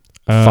and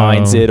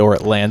finds it, or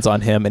it lands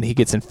on him, and he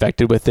gets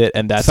infected with it,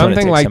 and that's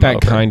something like that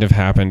over. Kind of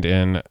happened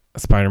in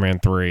Spider-Man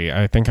 3.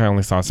 I think I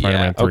only saw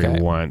Spider-Man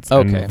 3 once.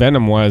 And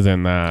Venom was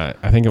in that.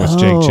 I think it was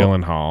Jake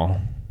Gyllenhaal.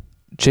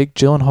 Jake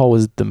Gyllenhaal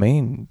was the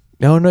main.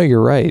 No,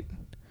 you're right.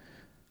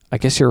 I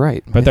guess you're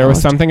right. But there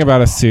was something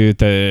about a suit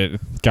that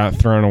got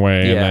thrown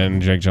away, and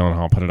then Jake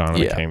Gyllenhaal put it on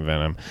and became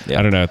Venom.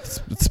 I don't know.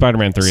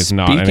 Spider-Man 3 is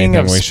not anything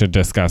we should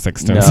discuss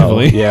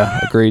extensively. No, yeah,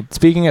 agreed.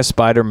 Speaking of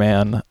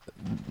Spider-Man,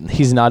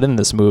 he's not in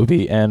this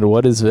movie, and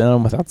what is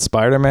Venom without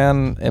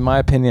Spider-Man? In my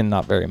opinion,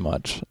 not very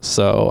much.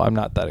 So I'm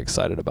not that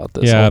excited about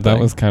this. Yeah, that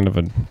was kind of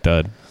a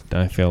dud,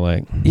 I feel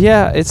like.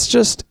 Yeah, it's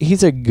just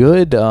he's a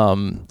good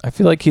I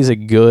feel like he's a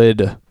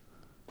good,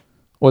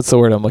 what's the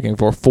word I'm looking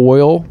for,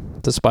 foil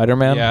to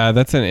Spider-Man. Yeah,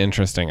 that's an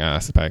interesting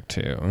aspect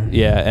too.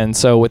 Yeah, and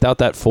so without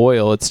that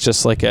foil, it's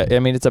just like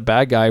it's a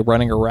bad guy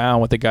running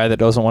around with a guy that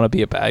doesn't want to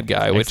be a bad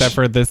guy. Except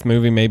for this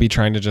movie, maybe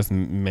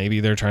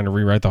they're trying to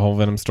rewrite the whole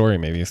Venom story.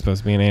 Maybe he's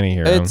supposed to be an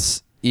anti-hero.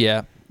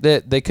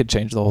 They could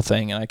change the whole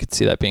thing, and I could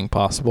see that being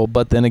possible.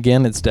 But then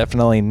again, it's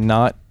definitely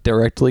not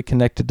directly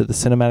connected to the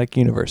cinematic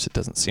universe. It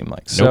doesn't seem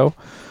like. Nope. So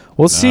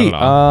we'll see.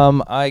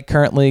 I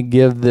currently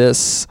give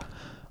this.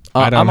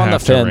 I'm on the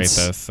fence.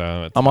 To rate this,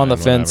 so I'm on the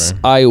fence.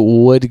 I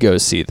would go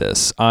see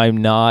this. I'm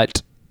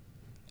not.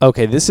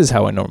 Okay, this is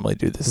how I normally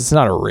do this. It's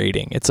not a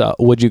rating. It's a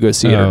would you go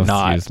see it or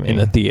not in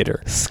the theater.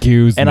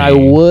 Excuse me. And I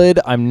would.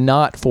 I'm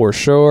not for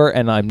sure,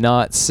 and I'm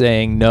not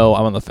saying no.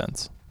 I'm on the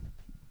fence.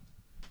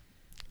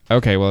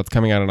 Okay, well, it's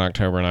coming out in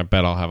October, and I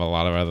bet I'll have a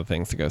lot of other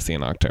things to go see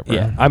in October.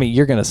 Yeah, I mean,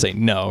 you're gonna say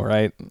no,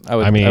 right? I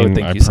would think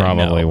I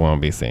probably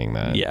won't be seeing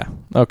that. Yeah.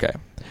 Okay.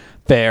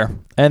 Fair.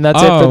 And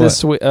that's it for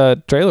this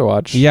trailer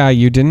watch. Yeah,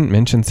 you didn't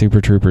mention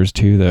Super Troopers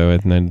 2, though,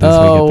 and then this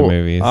week at the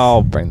movies.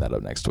 I'll bring that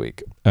up next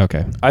week.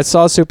 Okay. I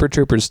saw Super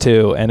Troopers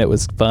 2, and it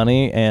was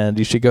funny, and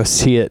you should go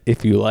see it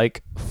if you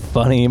like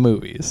funny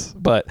movies.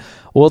 But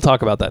we'll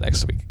talk about that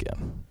next week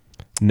again.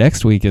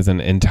 Next week is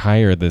an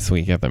entire This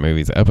Week at the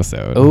Movies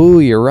episode. Oh,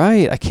 you're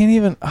right. I can't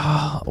even...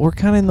 we're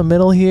kind of in the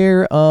middle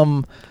here.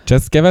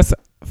 Just give us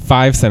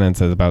 5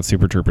 sentences about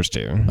Super Troopers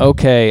 2.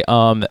 Okay.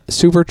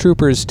 Super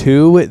Troopers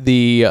 2,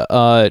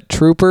 the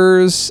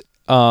troopers...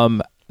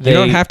 you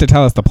don't have to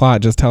tell us the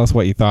plot. Just tell us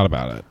what you thought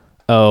about it.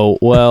 Oh,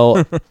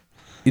 well...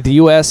 The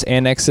U.S.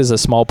 annexes a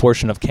small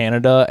portion of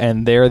Canada,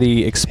 and they're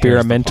the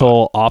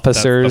experimental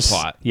officers. That's the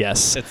plot.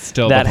 Yes, it's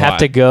still that have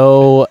to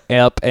go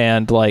up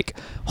and like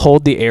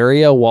hold the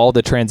area while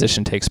the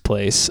transition takes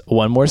place.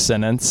 One more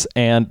sentence,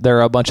 and there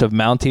are a bunch of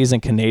Mounties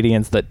and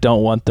Canadians that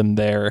don't want them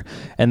there,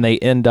 and they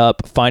end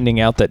up finding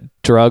out that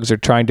drugs are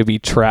trying to be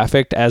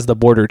trafficked as the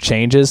border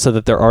changes, so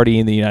that they're already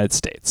in the United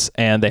States,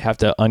 and they have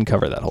to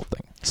uncover that whole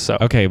thing. So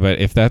okay, but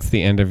if that's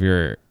the end of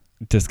your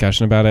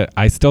discussion about it,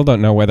 I still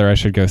don't know whether I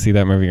should go see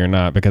that movie or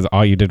not, because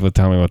all you did was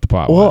tell me what the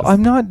plot was. Well,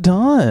 I'm not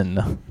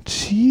done.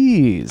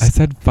 Jeez. I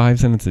said 5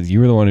 sentences. You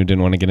were the one who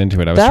didn't want to get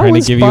into it. I was trying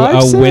to give you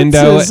a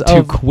window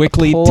to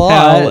quickly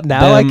tell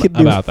now I could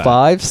do about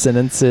 5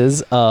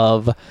 sentences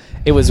of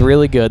it was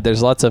really good.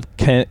 There's lots of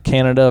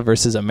Canada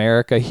versus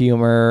America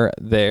humor.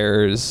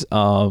 There's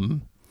I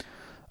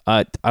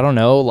don't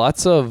know,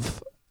 lots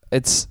of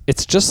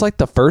It's just like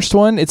the first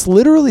one. It's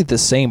literally the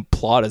same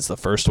plot as the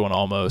first one,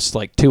 almost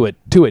like to a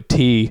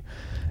T.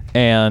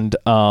 And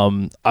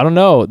I don't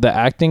know. The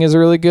acting is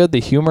really good. The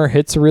humor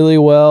hits really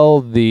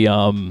well. The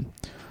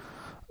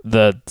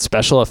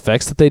special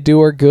effects that they do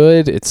are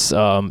good. It's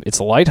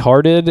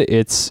lighthearted.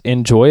 It's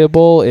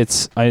enjoyable.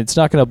 It's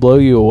not going to blow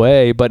you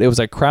away, but it was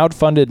a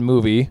crowd-funded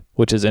movie,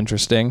 which is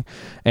interesting,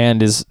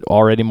 and is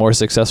already more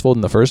successful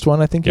than the first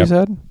one, I think you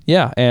said.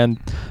 Yeah, and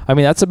I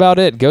mean, that's about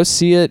it. Go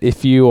see it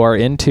if you are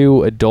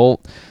into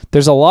adult.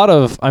 There's a lot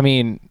of,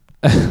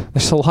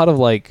 there's a lot of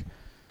like,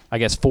 I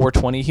guess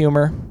 420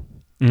 humor.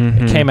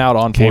 Mm-hmm. It came out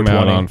on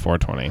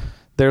 420.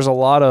 There's a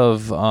lot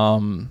of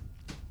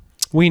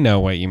we know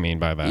what you mean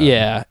by that.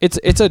 Yeah,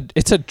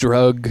 it's a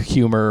drug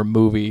humor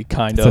movie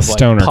kind of like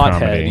stoner pothead.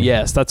 Comedy.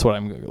 Yes, that's what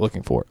I'm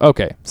looking for.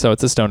 Okay, so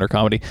it's a stoner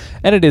comedy,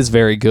 and it is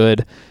very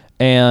good,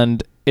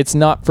 and it's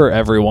not for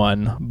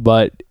everyone,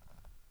 but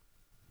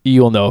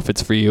you'll know if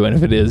it's for you, and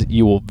if it is,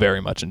 you will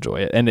very much enjoy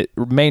it, and it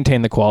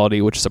maintained the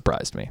quality, which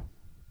surprised me.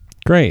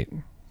 Great.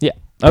 Yeah.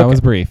 That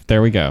was brief.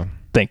 There we go.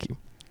 Thank you.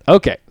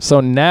 Okay,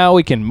 so now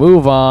we can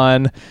move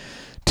on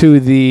to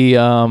the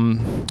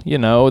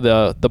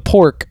the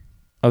pork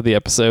of the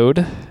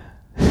episode.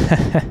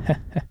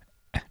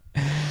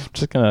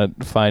 Just gonna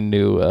find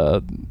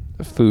new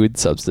food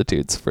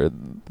substitutes for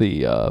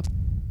the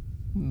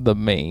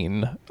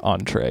main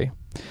entree.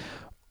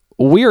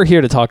 We are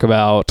here to talk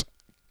about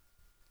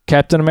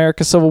Captain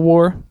America Civil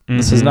War. Mm-hmm.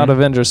 This is not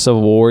Avengers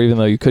Civil War, even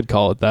though you could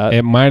call it that.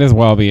 It might as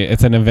well be.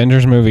 It's an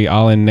Avengers movie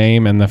all in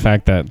name, and the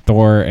fact that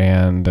Thor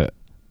and...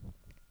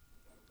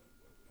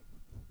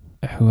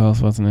 who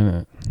else wasn't in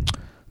it?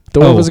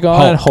 Thor was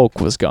gone and Hulk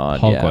was gone.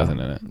 Hulk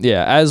wasn't in it.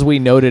 Yeah, as we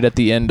noted at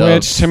the end of...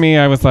 Which, to me,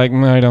 I was like,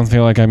 I don't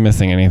feel like I'm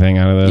missing anything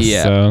out of this.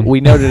 Yeah, so.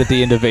 We noted at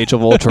the end of Age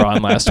of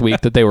Ultron last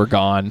week that they were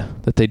gone,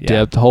 that they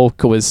dipped.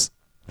 Hulk was...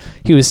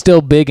 He was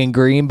still big and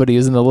green, but he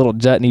was in the little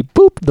jet, and he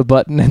booped the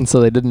button, and so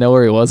they didn't know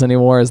where he was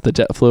anymore as the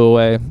jet flew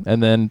away.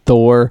 And then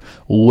Thor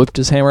whipped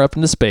his hammer up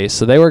into space,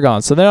 so they were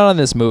gone. So they're not in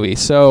this movie.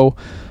 So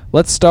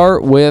let's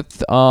start with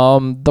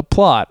the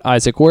plot.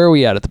 Isaac, where are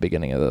we at the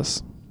beginning of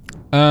this?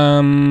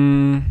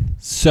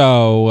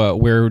 So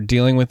we're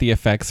dealing with the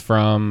effects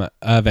from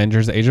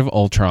Avengers: Age of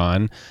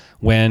Ultron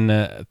when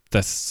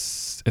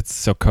it's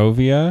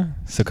Sokovia.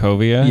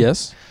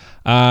 Yes.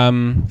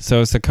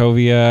 So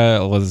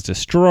Sokovia was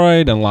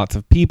destroyed and lots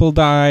of people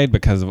died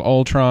because of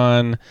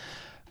Ultron.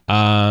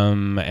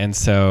 And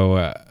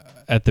so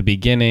at the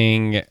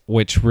beginning,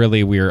 which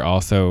really we're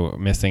also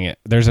missing it.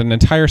 There's an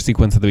entire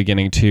sequence at the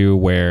beginning too,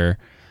 where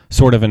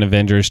sort of an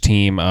Avengers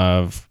team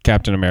of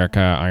Captain America,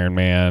 Iron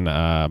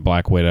Man,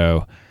 Black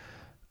Widow,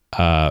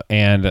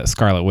 and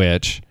Scarlet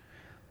Witch,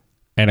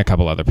 and a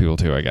couple other people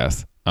too, I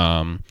guess.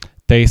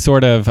 They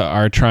sort of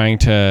are trying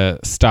to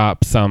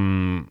stop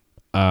some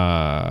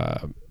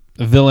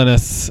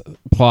villainous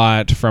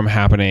plot from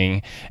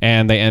happening,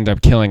 and they end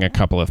up killing a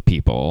couple of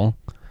people.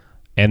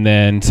 And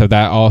then so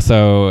that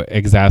also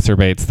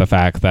exacerbates the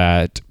fact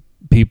that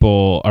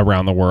people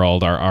around the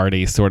world are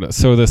already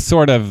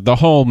the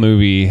whole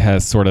movie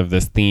has sort of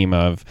this theme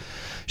of,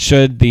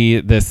 should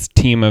this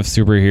team of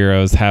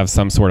superheroes have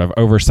some sort of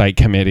oversight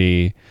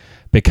committee,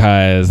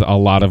 because a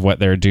lot of what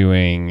they're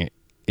doing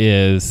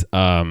is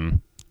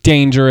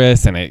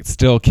dangerous and it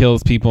still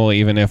kills people,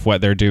 even if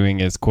what they're doing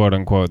is quote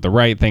unquote the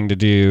right thing to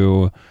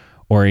do,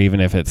 or even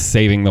if it's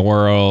saving the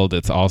world,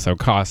 it's also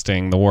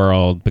costing the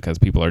world because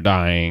people are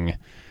dying.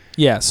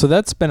 Yeah, so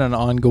that's been an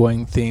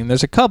ongoing theme.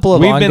 There's a couple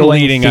of we've ongoing been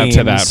leading themes. up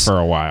to that for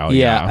a while.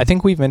 Yeah, I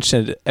think we've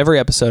mentioned it every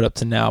episode up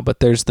to now,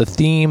 but there's the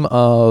theme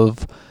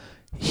of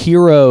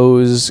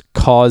heroes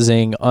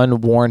causing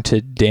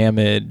unwarranted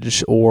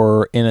damage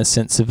or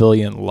innocent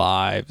civilian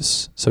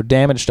lives. So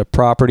damage to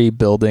property,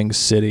 buildings,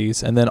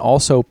 cities, and then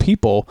also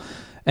people.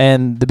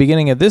 And the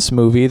beginning of this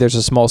movie, there's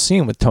a small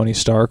scene with Tony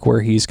Stark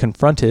where he's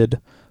confronted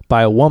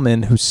by a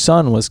woman whose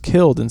son was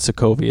killed in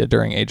Sokovia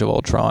during Age of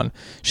Ultron.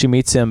 She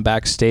meets him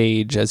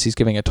backstage as he's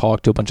giving a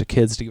talk to a bunch of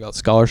kids to give out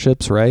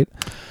scholarships, right?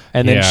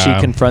 And then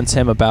she confronts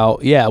him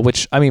about,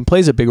 which, I mean,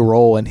 plays a big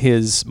role in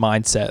his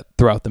mindset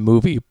throughout the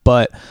movie.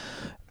 But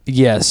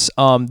yes,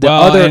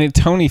 and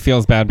Tony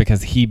feels bad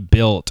because he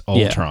built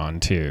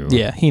Ultron too.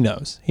 Yeah, he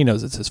knows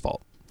it's his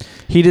fault.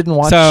 He didn't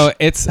watch. So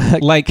it's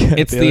like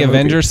it's the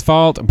Avengers'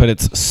 fault, but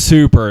it's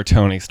super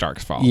Tony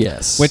Stark's fault.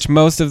 Yes. Which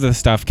most of the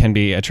stuff can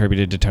be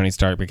attributed to Tony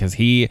Stark because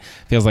he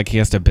feels like he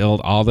has to build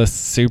all this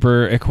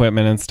super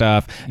equipment and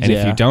stuff. And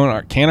if you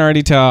can't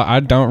already tell,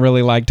 I don't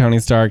really like Tony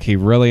Stark. He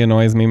really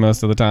annoys me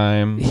most of the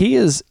time.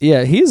 He's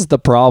the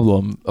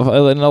problem in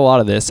a lot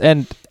of this.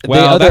 And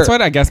that's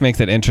what I guess makes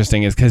it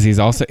interesting, is because he's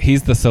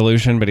the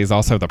solution, but he's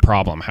also the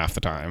problem half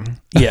the time.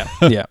 Yeah.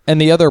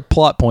 And the other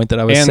plot point that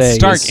I was saying, and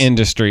Stark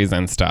Industries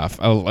and stuff.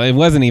 It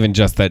wasn't even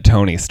just that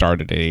Tony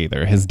started it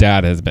either. His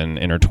dad has been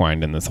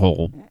intertwined in this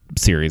whole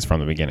series from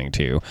the beginning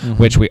too,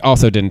 which we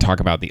also didn't talk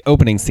about the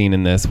opening scene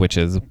in this, which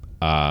is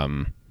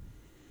when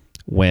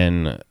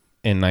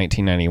in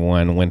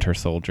 1991 Winter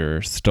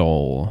Soldier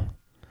stole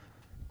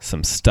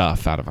some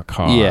stuff out of a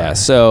car. Yeah,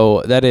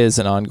 so that is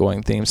an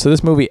ongoing theme. So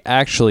this movie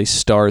actually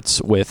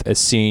starts with a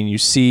scene. You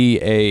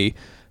see a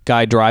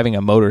guy driving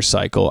a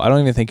motorcycle. I don't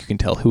even think you can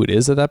tell who it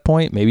is at that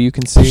point. Maybe you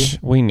can see.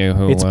 We knew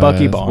who it was. It's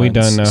Bucky Barnes. We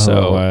don't know who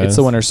it was. It's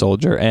the Winter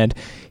Soldier. And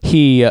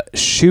he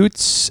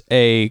shoots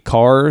a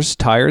car's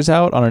tires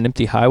out on an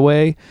empty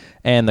highway,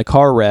 and the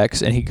car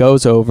wrecks, and he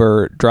goes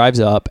over, drives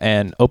up,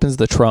 and opens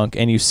the trunk,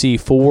 and you see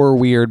 4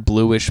 weird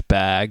bluish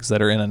bags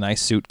that are in a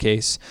nice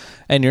suitcase,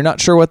 and you're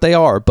not sure what they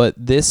are, but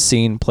this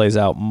scene plays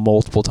out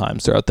multiple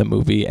times throughout the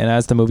movie, and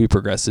as the movie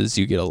progresses,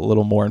 you get a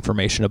little more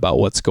information about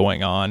what's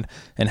going on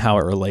and how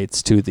it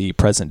relates to the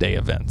present-day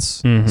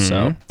events.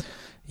 So,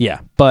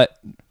 yeah, but,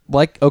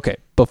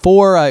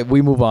 before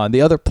we move on,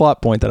 the other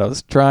plot point that I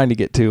was trying to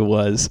get to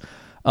was,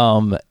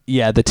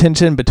 the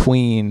tension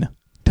between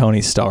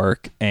Tony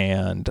Stark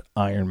and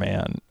Iron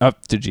Man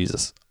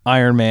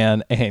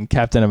and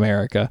Captain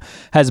America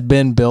has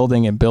been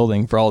building and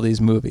building for all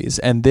these movies.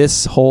 And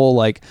this whole,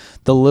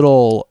 the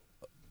little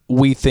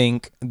we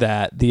think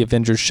that the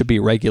Avengers should be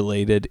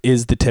regulated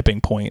is the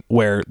tipping point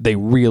where they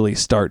really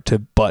start to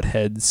butt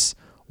heads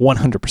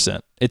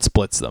 100%. It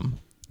splits them.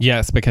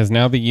 Yes, because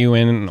now the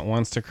UN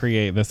wants to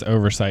create this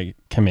oversight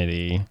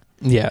committee.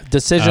 Yeah,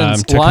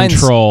 decisions to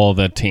control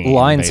the team.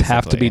 Lines basically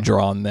have to be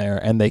drawn there,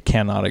 and they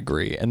cannot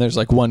agree. And there's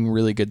like one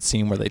really good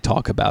scene where they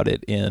talk about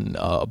it in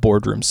a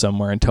boardroom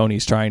somewhere, and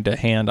Tony's trying to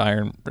hand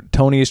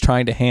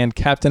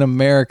Captain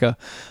America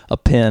a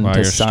pen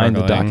to sign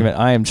the document.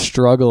 I am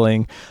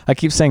struggling. I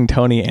keep saying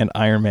Tony and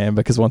Iron Man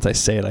because once I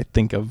say it, I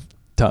think of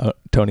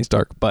Tony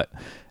Stark. But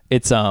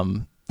it's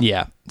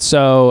yeah.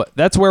 So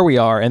that's where we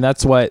are, and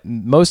that's what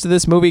most of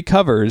this movie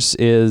covers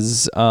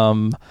is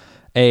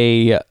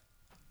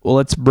well,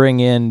 let's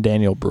bring in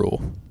Daniel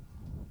Bruhl.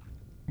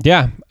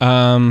 Yeah.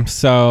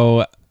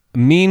 So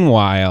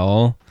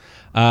meanwhile,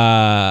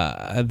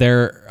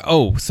 they're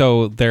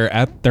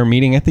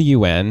meeting at the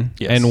UN,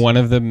 yes. And one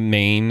of the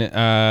main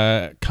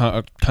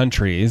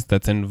countries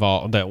that's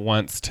involved that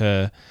wants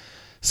to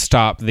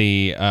stop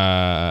the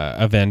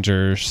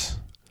Avengers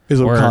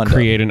or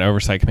create an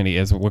oversight committee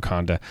is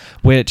Wakanda,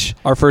 which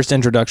our first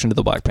introduction to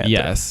the Black Panther.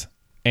 Yes.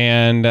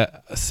 And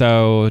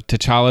so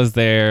T'Challa's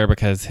there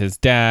because his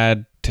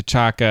dad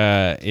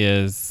T'Chaka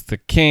is the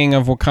king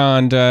of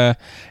Wakanda.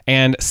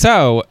 And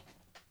so,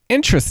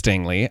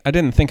 interestingly, I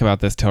didn't think about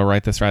this till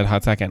right this right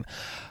hot second.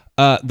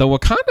 The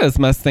Wakandas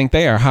must think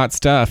they are hot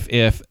stuff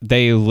if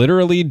they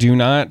literally do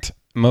not,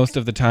 most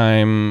of the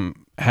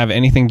time, have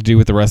anything to do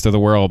with the rest of the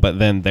world, but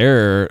then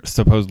they're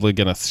supposedly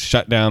going to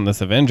shut down this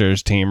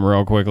Avengers team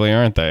real quickly,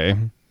 aren't they?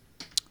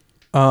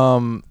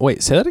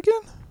 Wait, say that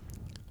again?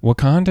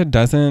 Wakanda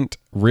doesn't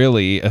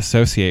really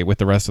associate with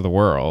the rest of the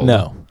world.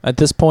 No. At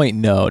this point,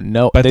 no.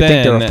 But they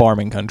think they're a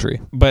farming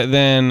country. But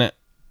then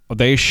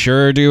they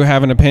sure do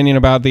have an opinion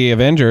about the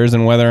Avengers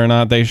and whether or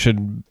not they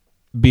should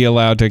be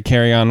allowed to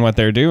carry on what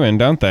they're doing,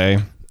 don't they?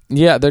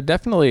 Yeah, they're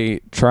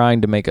definitely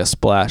trying to make a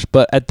splash.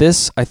 But at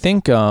this, I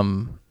think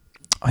I'm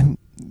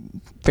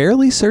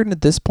fairly certain at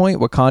this point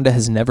Wakanda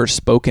has never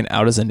spoken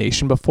out as a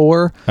nation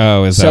before.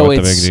 Oh, is that what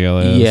the big deal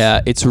is?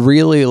 Yeah, it's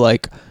really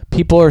like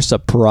people are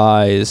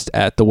surprised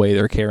at the way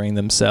they're carrying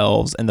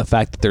themselves and the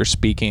fact that they're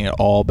speaking at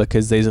all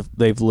because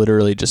they've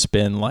literally just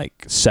been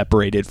like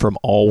separated from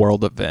all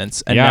world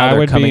events, and now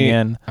they're coming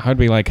in. I would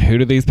be like, who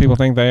do these people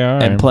think they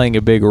are? And playing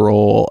a big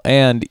role.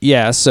 And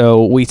yeah,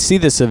 so we see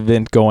this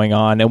event going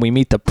on, and we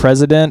meet the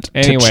president,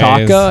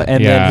 T'Chaka,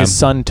 and then his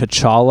son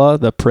T'Challa,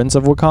 the Prince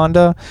of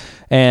Wakanda,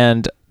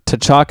 and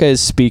T'Chaka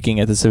is speaking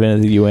at this event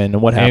of the UN.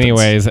 And what happens?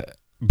 Anyways,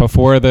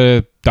 before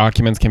the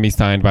documents can be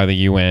signed by the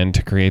UN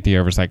to create the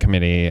oversight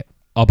committee,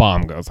 a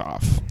bomb goes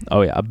off.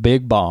 Oh yeah, a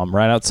big bomb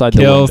right outside the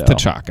window. Kills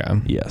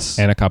T'Chaka. Yes.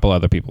 And a couple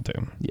other people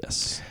too.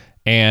 Yes.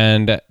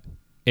 And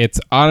it's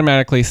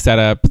automatically set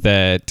up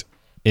that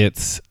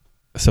it's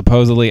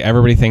supposedly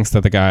everybody thinks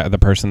that the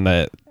person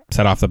that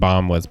set off the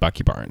bomb was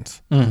Bucky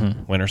Barnes,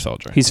 Winter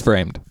Soldier. He's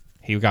framed.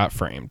 He got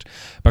framed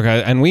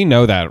and we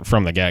know that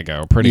from the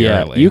get-go pretty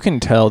early. You can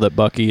tell that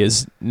Bucky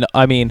is.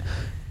 I mean,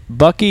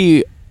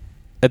 Bucky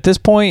at this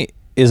point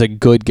is a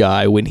good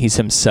guy when he's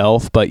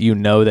himself, but you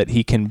know that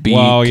he can be.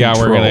 Well, yeah,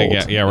 controlled.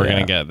 We're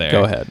gonna get there.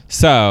 Go ahead.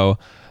 So,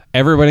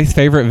 everybody's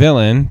favorite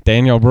villain,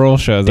 Daniel Bruhl,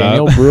 shows up.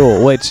 Daniel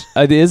Bruhl, which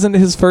isn't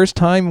his first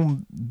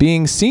time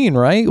being seen,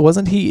 right?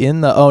 Wasn't he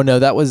in the? Oh no,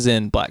 that was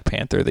in Black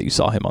Panther that you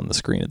saw him on the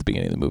screen at the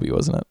beginning of the movie,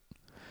 wasn't it?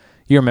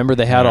 You remember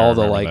they had all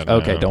the like.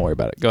 Okay, don't worry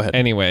about it. Go ahead.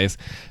 Anyways,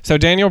 so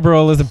Daniel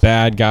Bruhl is a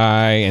bad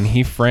guy, and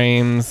he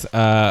frames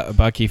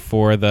Bucky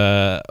for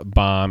the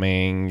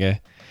bombing.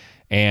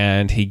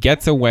 And he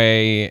gets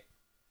away,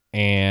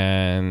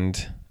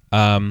 and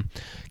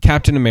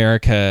Captain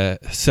America.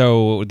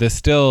 So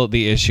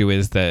the issue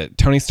is that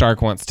Tony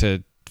Stark wants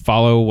to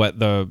follow what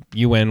the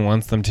UN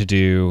wants them to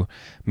do.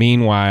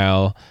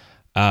 Meanwhile,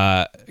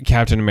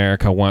 Captain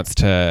America wants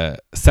to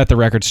set the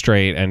record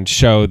straight and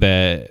show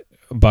that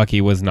Bucky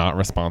was not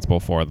responsible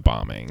for the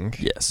bombing.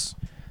 Yes.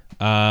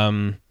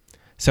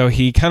 So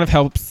he kind of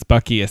helps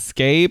Bucky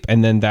escape,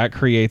 and then that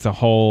creates a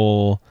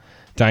whole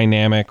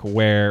dynamic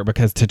where,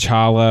 because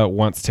T'Challa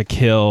wants to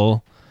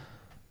kill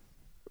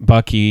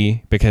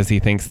Bucky because he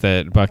thinks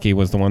that Bucky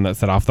was the one that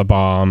set off the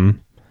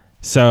bomb.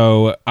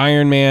 So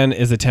Iron Man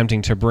is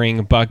attempting to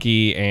bring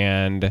Bucky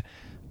and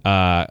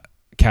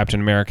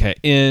Captain America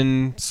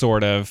in,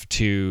 sort of,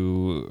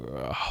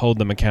 to hold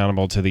them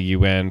accountable to the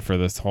UN for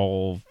this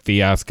whole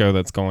fiasco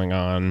that's going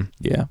on.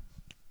 Yeah.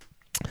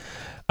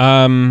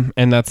 And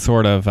that's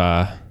sort of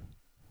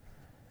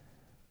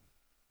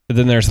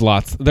then there's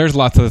lots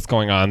of this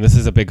going on. This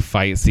is a big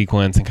fight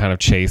sequence and kind of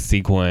chase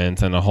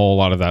sequence, and a whole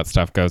lot of that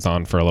stuff goes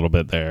on for a little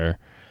bit there.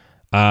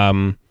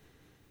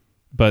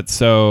 But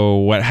so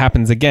what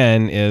happens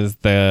again is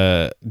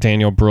the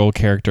Daniel Bruhl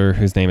character,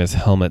 whose name is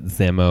Helmut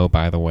Zemo,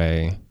 by the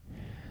way.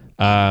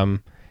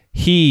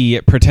 He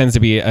pretends to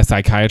be a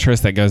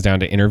psychiatrist that goes down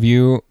to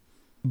interview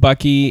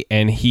Bucky,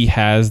 and he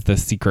has the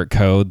secret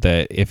code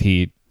that if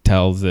he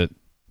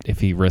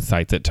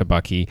recites it to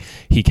Bucky,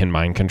 he can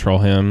mind control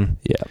him.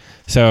 Yeah.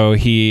 So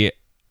he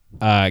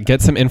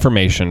gets some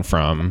information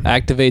from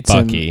activates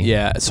Bucky. him.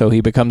 Yeah, so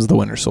he becomes the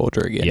Winter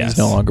Soldier again. Yes. He's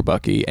no longer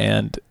Bucky,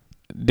 and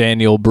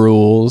Daniel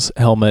Bruhl's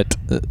helmet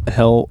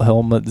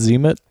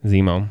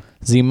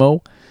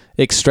Zemo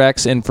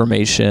extracts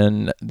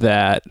information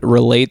that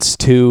relates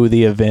to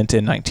the event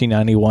in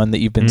 1991 that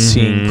you've been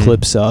seeing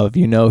clips of.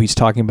 You know he's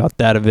talking about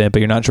that event, but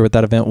you're not sure what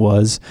that event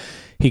was.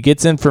 He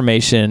gets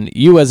information.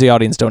 You as the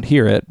audience don't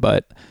hear it,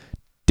 but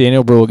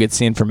Daniel Bruhl gets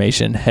the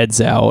information, heads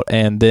out,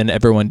 and then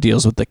everyone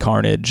deals with the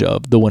carnage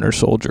of the Winter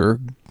Soldier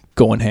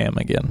going ham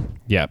again.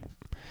 Yep.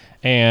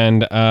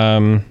 And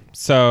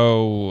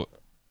so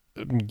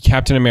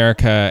Captain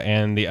America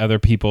and the other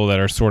people that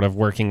are sort of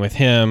working with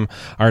him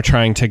are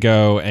trying to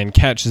go and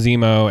catch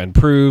Zemo and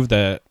prove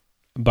that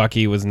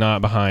Bucky was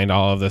not behind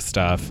all of this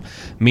stuff.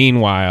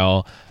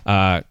 Meanwhile,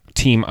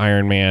 Team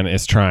Iron Man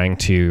is trying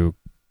to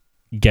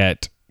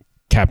get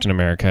Captain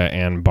America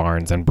and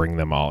Barnes and bring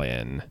them all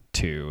in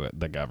to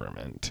the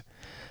government.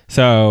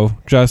 So,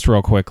 just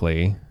real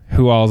quickly,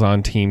 who all's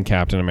on Team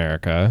Captain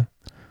America?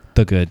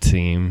 The good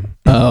team.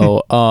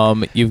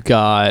 You've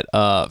got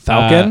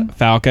Falcon.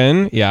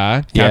 Falcon,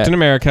 yeah. Captain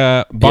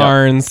America,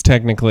 Barnes,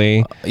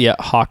 technically.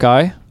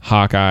 Hawkeye.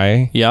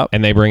 Yep.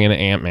 And they bring in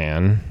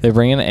Ant-Man.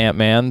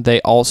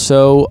 They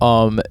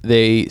also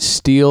they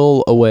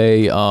steal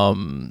away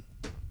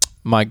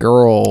my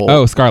girl.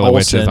 Oh, Scarlet Olsen.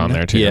 Witch is on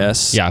there too.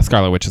 Yes. Yeah,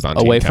 Scarlet Witch is on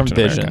away Team from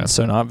Captain Vision, America.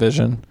 so not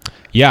Vision.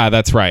 Yeah,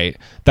 that's right.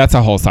 That's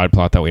a whole side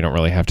plot that we don't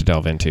really have to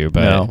delve into,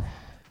 but no.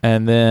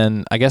 And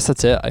then I guess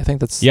that's it. I think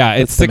that's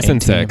it's 6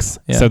 and 6.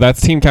 Yeah. So that's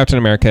Team Captain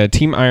America.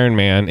 Team Iron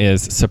Man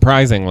is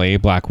surprisingly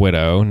Black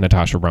Widow,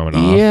 Natasha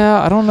Romanoff.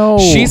 Yeah, I don't know.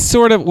 She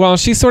sort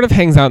of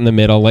hangs out in the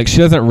middle. Like she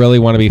doesn't really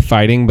want to be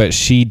fighting, but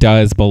she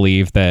does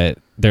believe that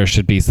there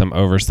should be some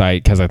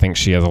oversight because I think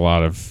she has a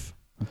lot of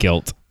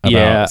guilt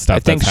about stuff. I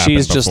think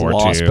she's just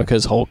lost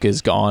because Hulk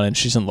is gone and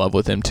she's in love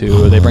with him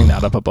too. They bring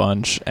that up a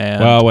bunch.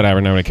 And well, whatever.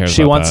 Nobody cares.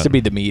 She about wants that. to be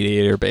the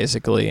mediator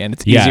basically, and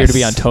it's easier to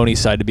be on Tony's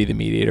side to be the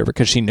mediator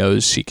because she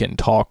knows she can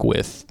talk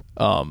with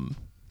Captain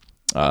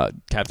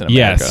America.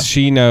 Yes,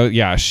 she knows.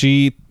 Yeah,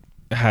 she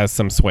has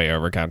some sway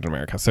over Captain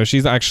America. So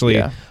she's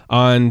actually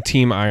on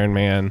Team Iron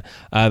Man.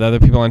 The other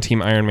people on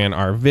Team Iron Man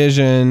are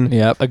Vision.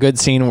 Yep, a good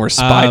scene where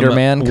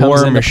Spider-Man comes War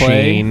into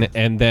Machine, play.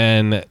 and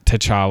then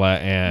T'Challa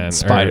and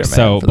Spider-Man.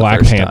 So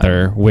Black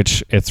Panther,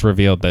 which it's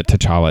revealed that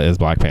T'Challa is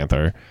Black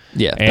Panther.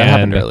 Yeah, that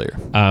happened earlier.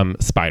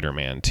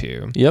 Spider-Man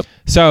too. Yep.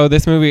 So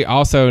this movie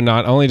also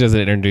not only does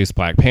it introduce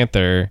Black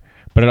Panther,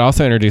 but it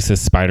also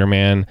introduces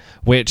Spider-Man,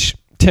 which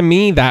to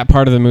me, that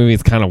part of the movie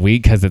is kind of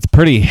weak because it's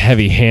pretty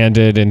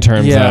heavy-handed in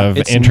terms of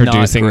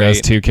introducing those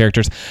two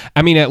characters.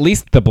 I mean, at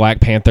least the Black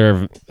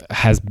Panther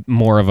has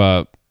more of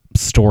a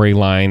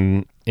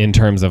storyline in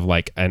terms of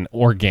like an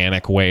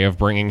organic way of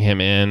bringing him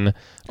in,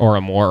 or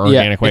a more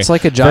organic way. It's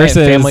like a giant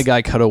Family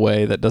Guy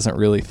cutaway that doesn't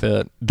really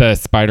fit. The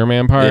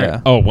Spider-Man part?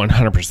 Yeah. Oh,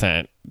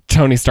 100%.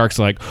 Tony Stark's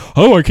like,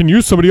 oh, I can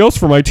use somebody else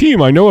for my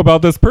team. I know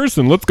about this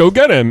person. Let's go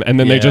get him. And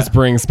then they just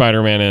bring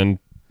Spider-Man in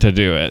to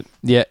do it.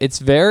 Yeah, it's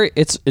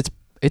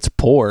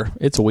poor.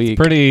 It's weak.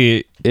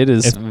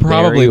 It's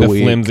probably the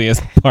weak.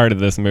 flimsiest part of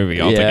this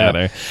movie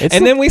altogether. Yeah.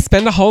 And then we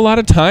spend a whole lot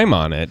of time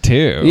on it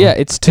too. Yeah,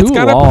 it's too long.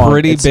 It's got a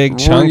pretty big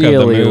chunk of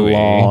the movie.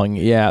 Long.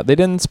 Yeah, they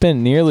didn't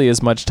spend nearly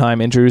as much time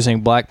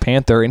introducing Black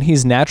Panther, and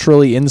he's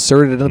naturally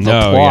inserted into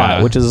the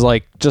plot, which is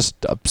like just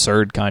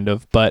absurd kind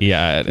of. But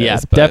it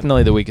is,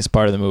 definitely the weakest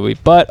part of the movie.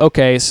 But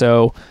okay,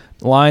 so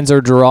lines are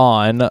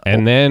drawn.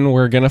 And then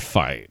we're going to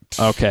fight.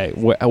 Okay,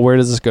 where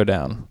does this go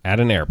down? At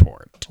an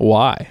airport.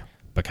 Why?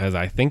 Because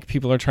I think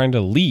people are trying to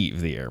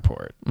leave the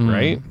airport,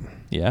 right?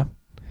 Yeah.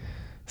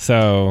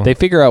 So they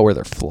figure out where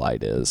their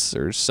flight is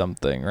or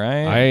something,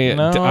 right? I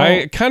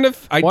why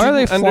are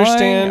they flying?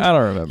 Understand. I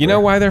don't remember. You know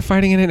why they're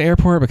fighting in an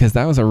airport? Because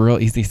that was a real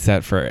easy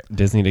set for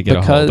Disney to get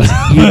a hold of.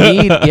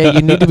 Because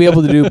you need to be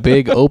able to do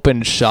big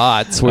open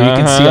shots where you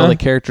can see all the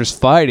characters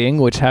fighting,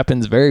 which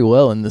happens very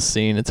well in this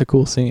scene. It's a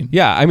cool scene.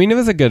 Yeah, I mean it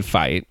was a good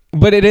fight,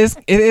 but it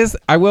is.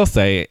 I will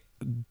say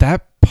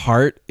that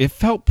part, it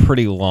felt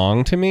pretty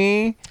long to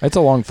me. It's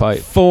a long fight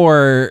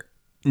for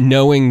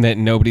knowing that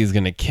nobody's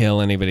going to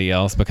kill anybody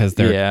else because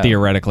they're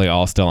theoretically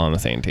all still on the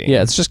same team.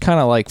 Yeah, it's just kind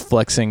of like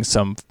flexing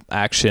some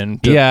action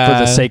for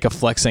the sake of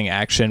flexing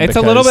action. It's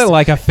a little bit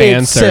like a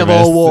fan service.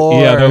 Civil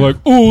War. Yeah, they're like,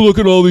 oh, look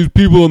at all these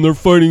people and they're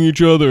fighting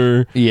each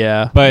other.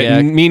 Yeah.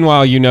 But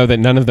meanwhile, you know that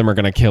none of them are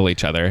going to kill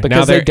each other.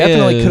 Because they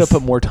definitely could have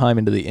put more time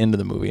into the end of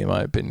the movie, in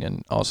my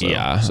opinion, also.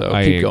 Yeah, so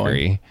I keep agree.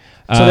 Going.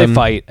 So they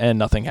fight and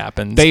nothing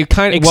happens. They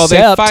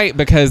fight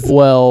because...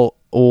 Well,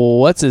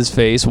 what's his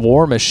face?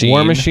 War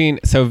Machine.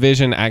 So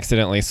Vision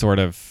accidentally sort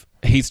of...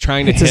 He's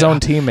trying to hit his own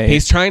teammate.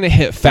 He's trying to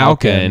hit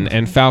Falcon,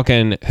 and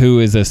Falcon, who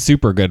is a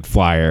super good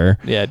flyer,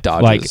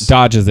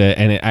 dodges it,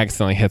 and it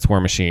accidentally hits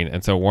War Machine,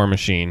 and so War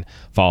Machine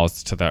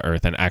falls to the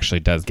earth and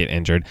actually does get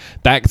injured.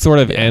 That sort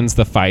of ends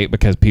the fight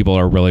because people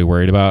are really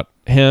worried about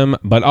him,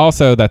 but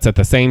also that's at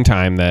the same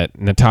time that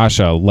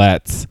Natasha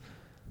lets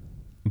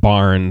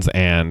Barnes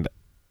and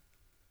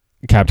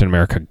Captain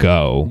America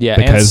go. Yeah,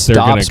 because and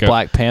they're stops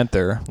Black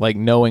Panther, like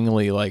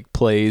knowingly like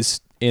plays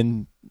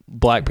in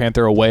Black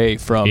Panther away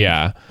from.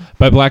 Yeah,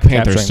 but Black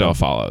Panther still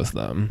follows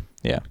them.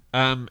 Yeah.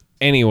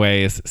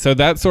 Anyways, so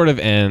that sort of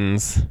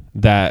ends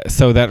the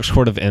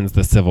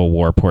Civil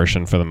War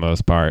portion for the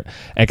most part,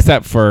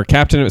 except for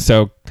Captain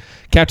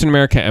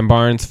America and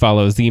Barnes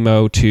follow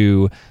Zemo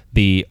to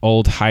the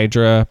old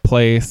Hydra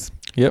place.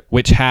 Yep.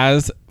 Which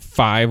has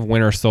 5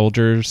 Winter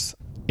Soldiers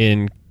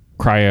in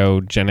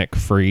cryogenic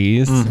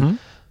freeze. Mm-hmm.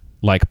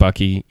 Like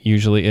Bucky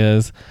usually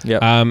is.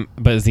 Yep.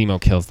 But Zemo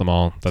kills them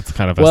all. That's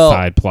kind of a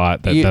side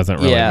plot that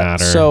doesn't really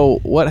matter. So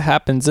what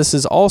happens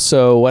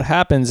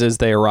is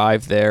they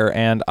arrive there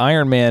and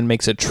Iron Man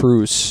makes a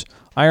truce.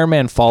 Iron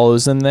Man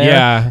follows them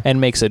there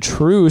and makes a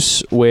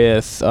truce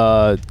with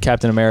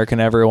Captain America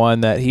and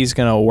everyone that he's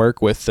going to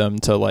work with them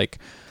to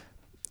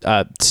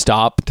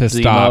stop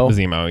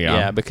Zemo.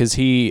 Yeah, because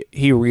he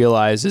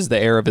realizes the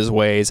error of his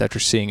ways after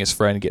seeing his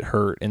friend get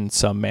hurt in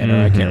some manner.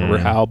 Mm-hmm. I can't remember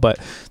how, but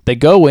they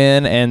go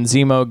in and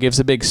Zemo gives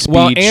a big speech.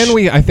 Well,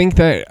 and I think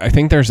they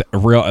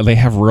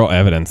have real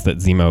evidence that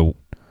Zemo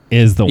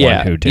is the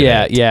one who did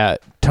it. Yeah.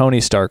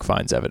 Tony Stark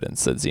finds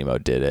evidence that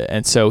Zemo did it,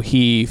 and so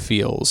he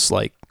feels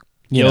like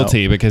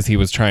guilty because he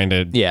was trying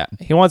to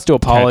he wants to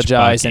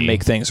apologize and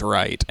make things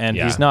right, and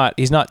he's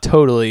not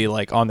totally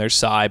on their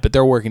side, but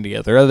they're working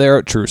together. They're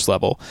at truce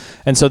level,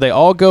 and so they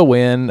all go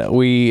in.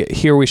 We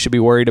should be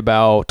worried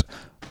about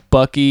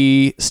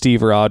Bucky,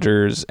 Steve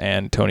Rogers,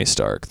 and Tony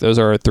Stark. Those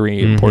are our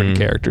 3 important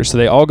characters. So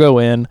they all go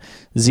in.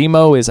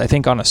 Zemo is, I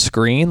think, on a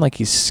screen,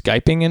 he's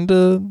Skyping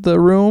into the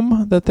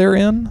room that they're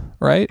in,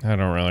 right? I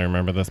don't really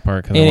remember this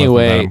part.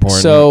 Anyway,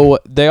 so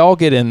they all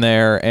get in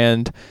there,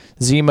 and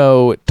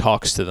Zemo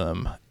talks to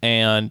them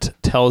and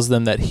tells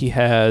them that he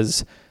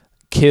has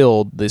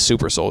killed the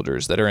super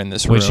soldiers that are in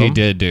this room. Which he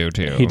did do,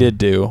 too. He did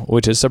do,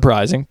 which is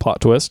surprising. Plot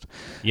twist.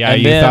 Yeah,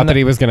 and you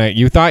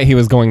thought he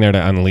was going there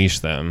to unleash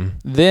them.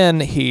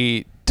 Then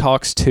he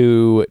talks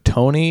to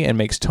Tony and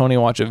makes Tony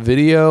watch a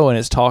video and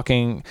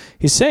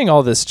he's saying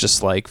all this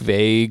just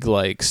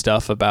vague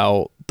stuff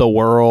about the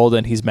world,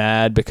 and he's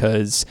mad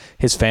because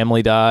his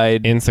family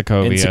died in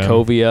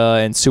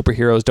Sokovia and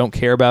superheroes don't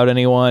care about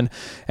anyone,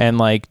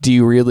 and do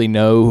you really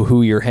know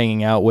who you're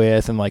hanging out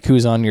with and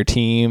who's on your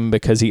team,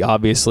 because he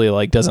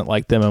obviously doesn't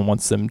like them and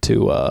wants them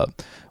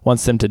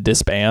to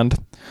disband.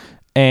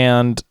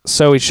 And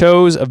so he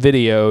shows a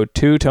video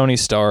to Tony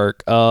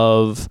Stark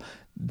of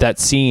that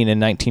scene in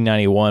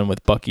 1991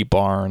 with Bucky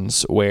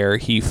Barnes where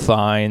he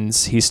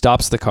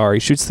stops the car, he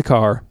shoots the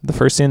car, the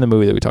first scene in the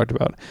movie that we talked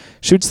about,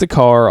 shoots the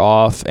car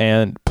off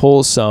and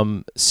pulls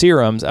some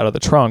serums out of the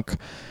trunk.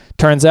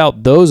 Turns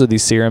out those are the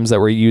serums that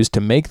were used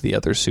to make the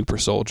other super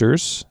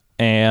soldiers,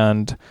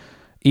 and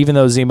even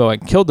though Zemo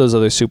had killed those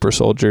other super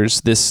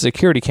soldiers, this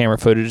security camera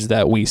footage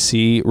that we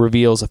see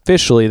reveals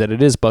officially that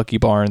it is Bucky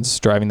Barnes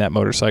driving that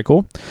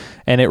motorcycle.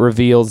 And it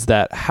reveals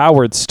that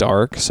Howard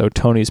Stark, so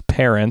Tony's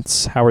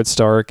parents, Howard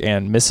Stark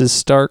and Mrs.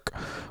 Stark,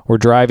 were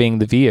driving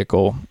the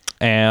vehicle.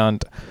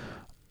 And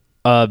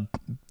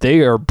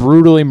they are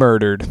brutally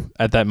murdered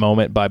at that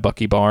moment by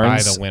Bucky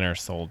Barnes. By the Winter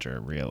Soldier,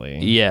 really.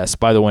 Yes,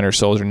 by the Winter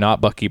Soldier,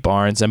 not Bucky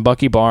Barnes. And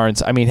Bucky Barnes,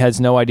 has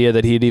no idea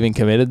that he had even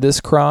committed this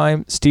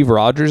crime. Steve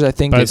Rogers, I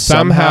think, is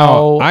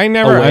somehow I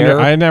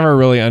never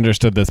really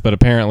understood this, but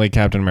apparently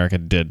Captain America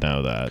did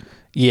know that.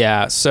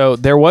 Yeah, so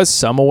there was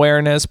some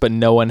awareness, but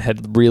no one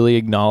had really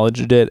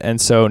acknowledged it.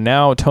 And so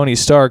now Tony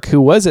Stark,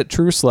 who was at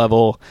truce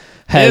level,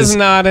 is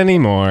not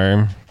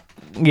anymore.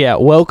 Yeah,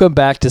 welcome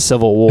back to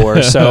Civil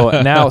War.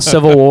 So now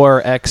Civil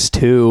War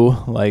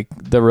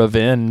X2, the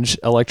Revenge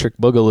Electric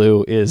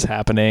Boogaloo is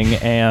happening,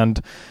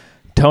 and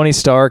Tony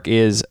Stark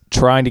is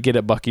trying to get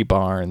at Bucky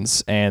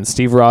Barnes, and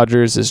Steve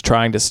Rogers is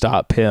trying to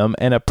stop him,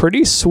 and a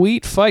pretty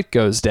sweet fight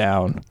goes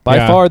down.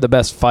 By far the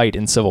best fight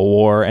in Civil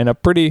War, and a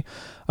pretty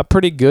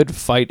good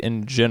fight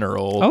in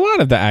general. A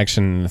lot of the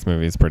action in this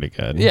movie is pretty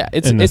good. Yeah,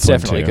 it's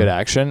definitely good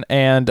action,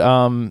 and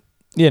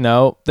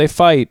they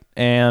fight,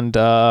 and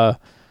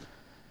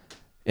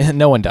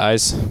no one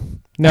dies.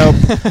 Nope.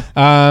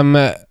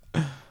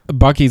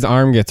 Bucky's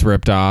arm gets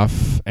ripped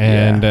off,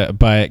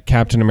 but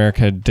Captain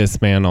America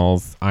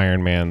dismantles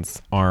Iron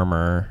Man's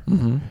armor,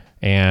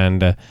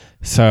 and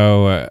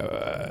so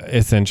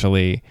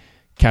essentially,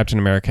 Captain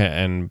America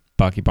and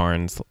Bucky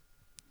Barnes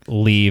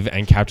leave,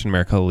 and Captain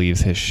America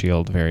leaves his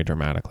shield very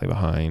dramatically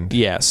behind.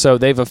 Yeah, so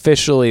they've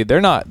officially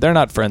they're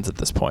not friends at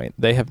this point.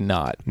 They have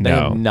not.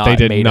 They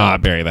did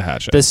not bury the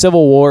hatchet. The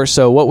Civil War.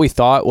 So what we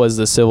thought was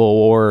the Civil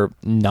War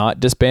not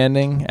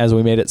disbanding, as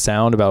we made it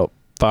sound about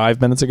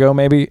 5 minutes ago,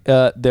 maybe.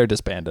 They're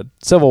disbanded.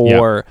 Civil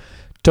War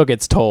took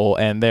its toll,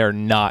 and they're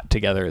not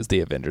together as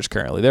the Avengers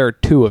currently. There are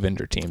 2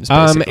 Avenger teams,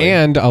 basically.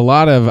 And a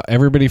lot of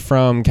everybody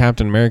from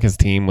Captain America's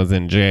team was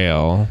in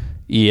jail.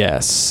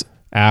 Yes.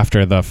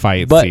 After the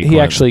fight, but he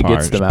actually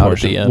gets them out at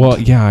the end. Well,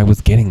 yeah, I was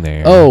getting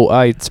there.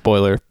 Oh,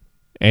 spoiler.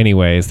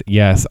 Anyways,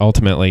 yes,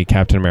 ultimately,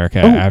 Captain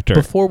America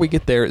before we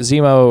get there,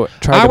 Zemo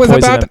tried to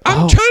poison him.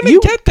 I'm trying to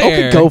get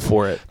there. Okay, go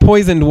for it.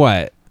 Poisoned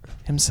what?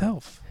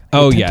 Himself.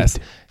 Oh, yes.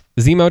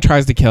 Zemo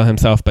tries to kill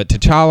himself, but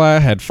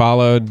T'Challa had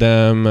followed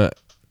them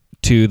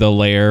to the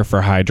lair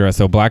for Hydra.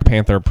 So Black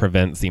Panther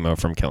prevents Zemo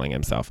from killing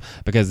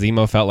himself because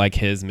Zemo felt like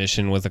his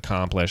mission was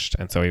accomplished,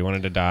 and so he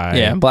wanted to die.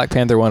 Yeah, and Black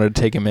Panther wanted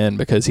to take him in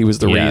because he was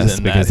the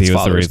reason because he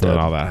was the reason that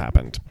all that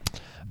happened.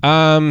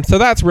 So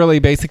that's really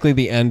basically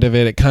the end of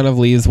it. It kind of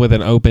leaves with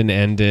an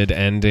open-ended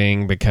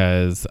ending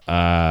because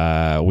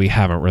we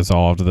haven't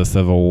resolved the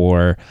Civil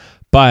War.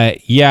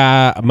 But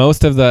yeah,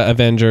 most of the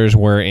Avengers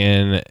were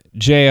in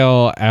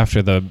jail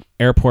after the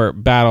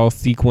airport battle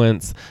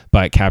sequence,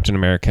 but Captain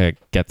America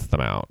gets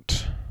them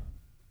out.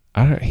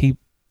 He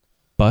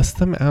busts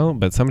them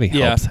out, but somebody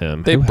helps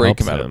him. They break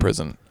him out of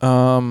prison.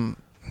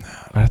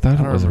 I thought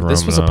it was Romanoff.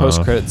 This was a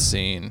post-credit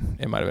scene.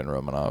 It might have been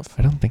Romanoff.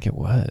 I don't think it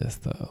was,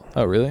 though.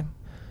 Oh, really?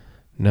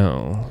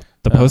 No.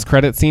 The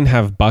post-credit scene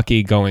have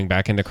Bucky going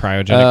back into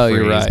cryogenic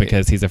freeze right.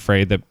 because he's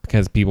afraid that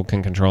because people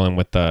can control him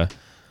with the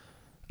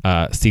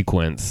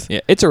sequence. Yeah,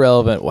 it's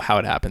irrelevant how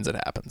it happens. It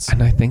happens.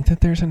 And I think that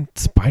there's a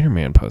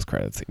Spider-Man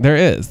post-credit scene. There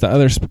is. The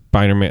other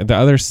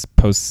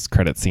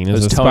post-credit scene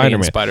is a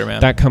Spider-Man.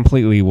 That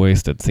completely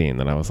wasted scene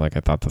that I was like, I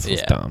thought this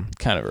was dumb.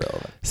 Kind of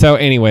irrelevant. So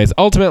anyways,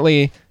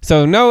 ultimately,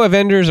 so no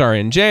Avengers are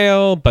in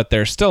jail, but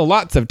there's still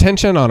lots of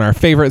tension on our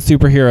favorite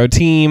superhero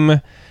team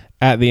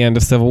at the end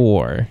of Civil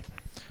War.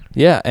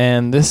 Yeah,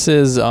 and this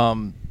is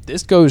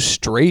this goes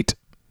straight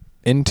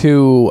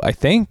into, I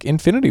think,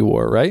 Infinity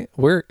War, right?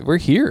 We're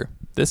here.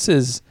 This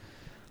is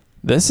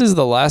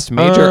the last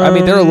major. I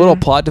mean, there are little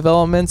plot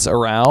developments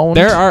around.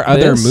 There are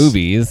other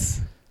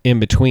movies in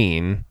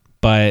between,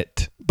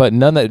 but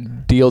none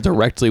that deal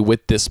directly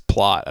with this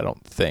plot, I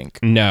don't think.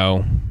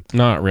 No,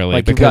 not really.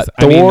 Like because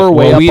Thor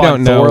we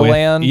don't know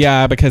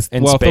Thorland. Because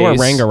Thor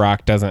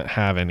Ragnarok doesn't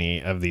have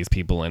any of these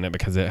people in it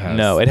because it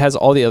has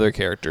all the other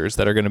characters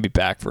that are going to be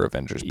back for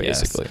Avengers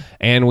basically. Yes.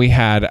 And we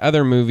had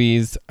other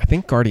movies. I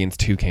think Guardians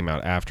 2 came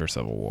out after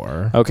Civil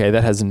War. Okay,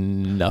 that has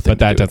nothing. But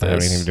that doesn't have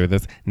anything to do with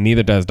this.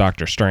 Neither does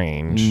Doctor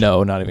Strange.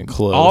 No, not even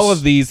close.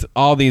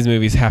 All these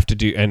movies have to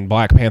do, and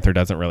Black Panther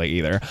doesn't really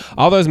either.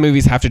 All those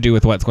movies have to do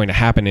with what's going to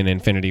happen in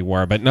Infinity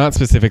War, but not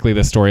specifically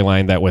the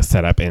storyline that was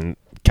set up in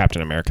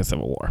Captain America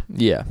Civil War.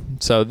 Yeah.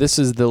 So this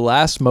is the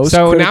last most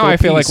So now I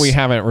feel like we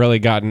haven't really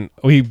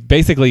we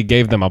basically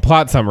gave them a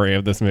plot summary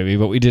of this movie,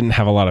 but we didn't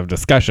have a lot of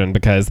discussion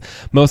because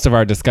most of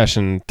our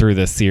discussion through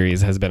this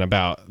series has been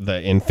about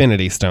the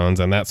Infinity Stones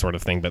and that sort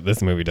of thing, but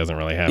this movie doesn't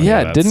really have any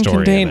of that didn't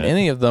story contain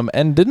any of them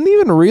and didn't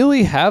even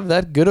really have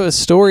that good of a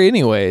story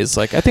anyways.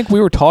 Like, I think we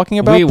were talking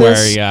about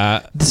this.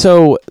 Yeah.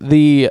 So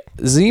the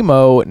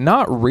Zemo,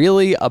 not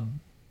really a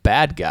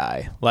bad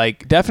guy,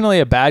 like definitely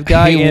a bad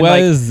guy. He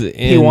wants to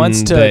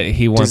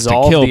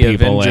kill the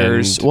people.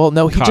 Avengers. Well,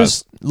 no, he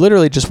just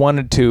literally just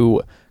wanted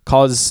to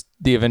cause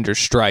the Avengers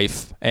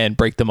strife and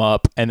break them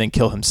up and then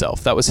kill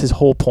himself. That was his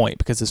whole point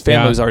because his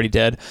family was already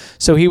dead.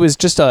 So he was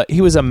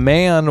a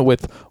man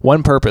with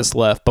one purpose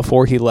left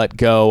before he let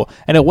go,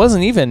 and it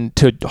wasn't even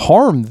to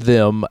harm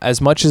them as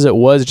much as it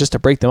was just to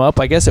break them up.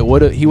 I guess he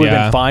would have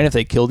been fine if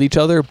they killed each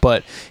other,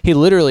 but he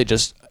literally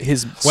just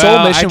his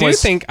sole mission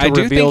was I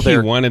do think he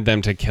wanted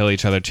them to kill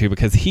each other too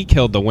because he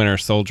killed the Winter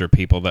Soldier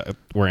people that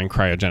were in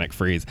cryogenic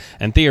freeze,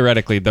 and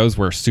theoretically those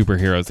were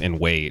superheroes in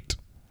weight.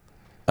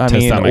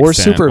 Or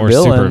super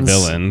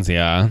villains,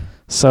 yeah.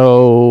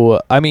 So,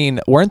 I mean,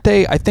 weren't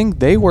they? I think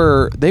they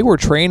were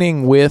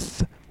training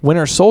with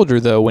Winter Soldier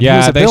though when he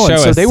was a villain.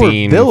 So they were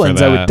villains,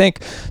 I would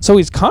think. So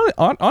he's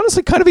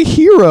honestly kind of a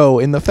hero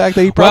in the fact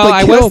that he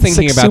probably killed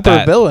six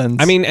super villains.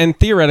 I mean, and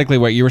theoretically,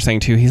 what you were saying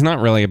too, he's not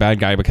really a bad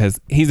guy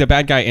because he's a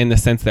bad guy in the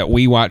sense that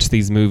we watch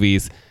these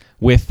movies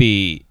with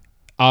the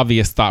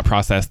obvious thought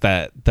process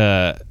that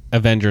the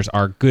Avengers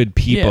are good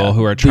people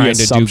who are trying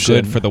to do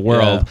good for the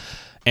world. Yeah.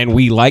 And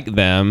we like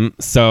them,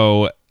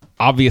 so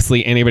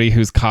obviously anybody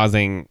who's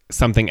causing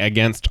something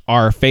against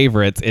our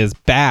favorites is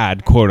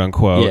bad, quote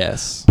unquote.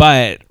 Yes.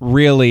 But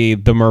really,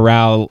 the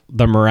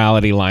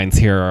morality lines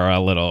here are a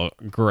little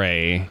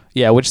gray.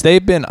 Yeah, which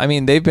they've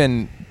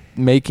been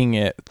making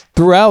it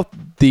throughout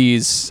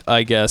these,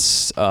 I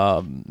guess,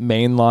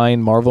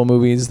 mainline Marvel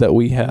movies that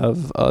we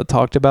have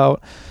talked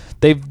about.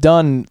 They've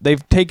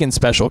taken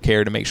special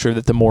care to make sure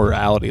that the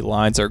morality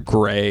lines are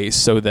gray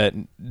so that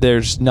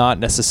there's not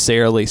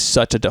necessarily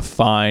such a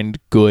defined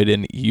good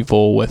and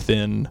evil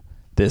within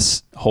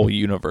this whole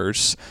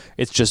universe.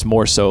 It's just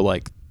more so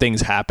like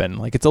things happen.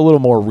 Like it's a little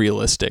more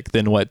realistic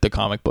than what the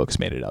comic books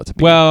made it out to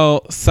be.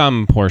 Well,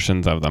 some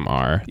portions of them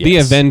are. Yes. The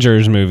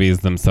Avengers movies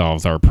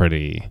themselves are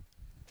pretty...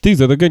 These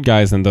are the good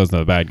guys and those are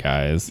the bad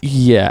guys.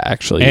 Yeah,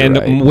 actually. And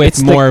right. with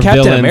it's more the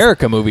Captain villains,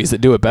 America movies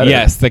that do it better.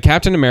 Yes, the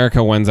Captain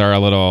America ones are a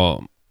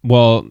little,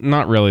 well,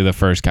 not really the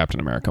first Captain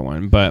America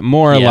one, but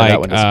more like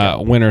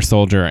Winter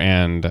Soldier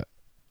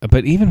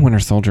but even Winter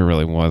Soldier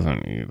really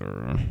wasn't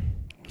either.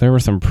 There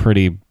were some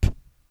pretty,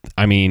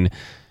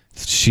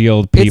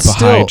 S.H.I.E.L.D. people,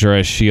 Hydra,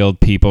 S.H.I.E.L.D.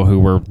 people who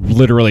were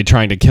literally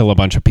trying to kill a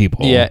bunch of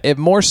people. Yeah, it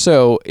more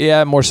so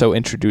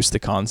introduced the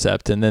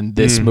concept, and then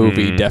this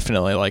movie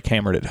definitely like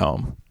hammered it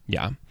home.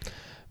 Yeah.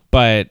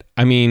 But,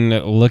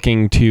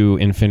 looking to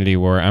Infinity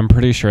War, I'm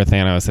pretty sure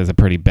Thanos is a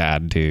pretty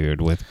bad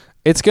dude with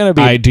it's going to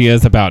be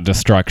ideas about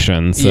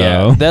destruction. So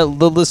yeah,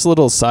 this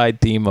little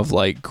side theme of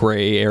like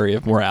gray area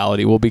of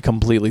morality will be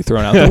completely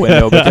thrown out the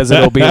window because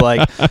it'll be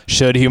like,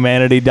 should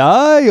humanity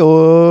die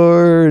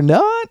or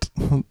not?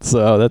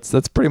 So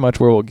that's pretty much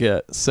where we'll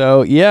get.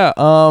 So yeah,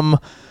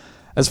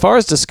 as far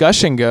as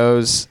discussion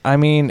goes, I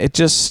mean, it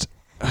just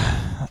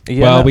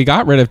well, we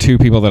got rid of two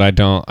people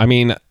that I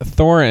mean,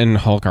 Thor and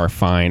Hulk are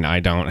fine. I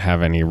don't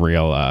have any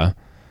real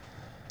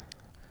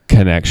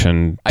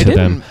connection to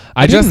them.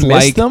 I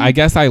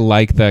guess I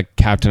like the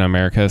Captain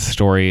America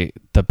story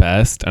the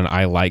best, and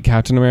I like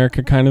Captain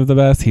America kind of the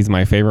best. He's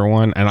my favorite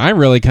one, and I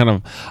really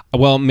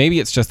maybe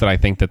it's just that I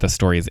think that the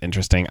story is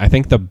interesting. I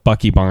think the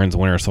Bucky Barnes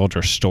Winter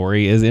Soldier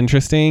story is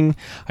interesting.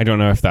 I don't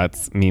know if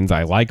that means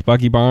I like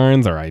Bucky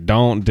Barnes or I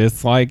don't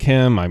dislike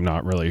him. I'm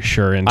not really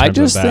sure in terms of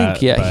that. I just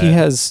think he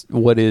has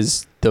what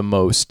is the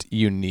most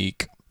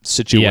unique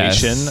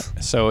situation. Yes.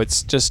 So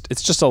it's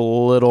just a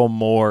little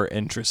more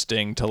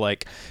interesting to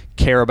like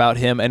care about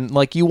him, and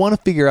like you want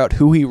to figure out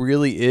who he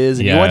really is,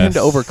 and you want him to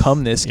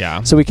overcome this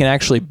so he can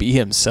actually be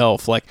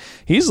himself. Like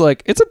he's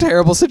like, it's a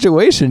terrible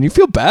situation, you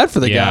feel bad for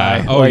the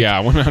guy.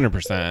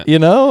 100%. You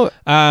know,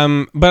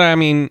 but I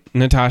mean,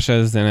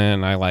 Natasha's in it,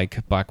 and I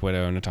like Black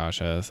Widow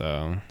Natasha,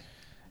 so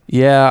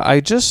yeah,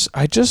 I just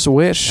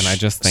wish, and I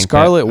just think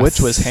Scarlet Witch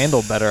was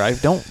handled better. I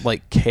don't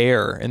like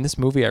care in this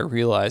movie. I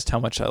realized how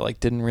much I like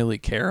didn't really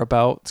care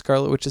about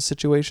Scarlet Witch's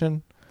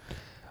situation.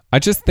 I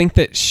just think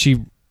that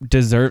she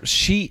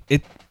deserves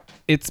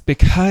it's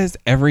because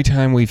every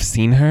time we've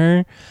seen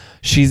her,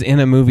 she's in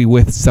a movie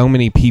with so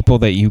many people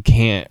that you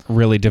can't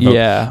really devote.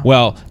 Yeah.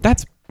 Well,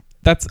 that's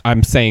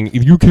I'm saying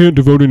you can't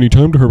devote any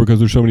time to her because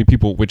there's so many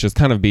people, which is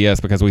kind of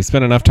BS because we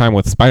spent enough time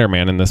with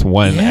Spider-Man in this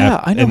one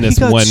in this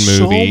one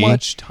movie. So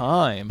much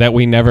time that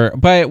we never,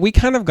 but we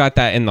kind of got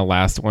that in the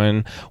last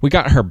one. We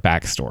got her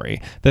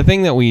backstory. The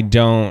thing that we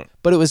don't,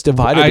 but it was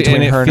divided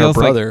between her and her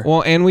brother.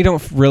 And we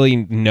don't really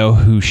know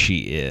who she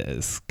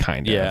is,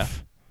 kind of. Yeah.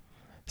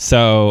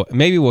 So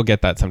maybe we'll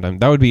get that sometime.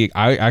 That would be,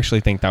 I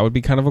actually think that would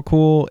be kind of a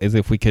cool, is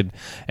if we could,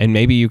 and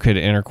maybe you could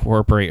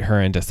incorporate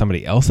her into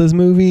somebody else's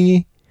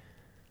movie.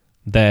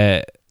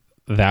 That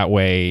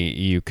way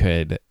you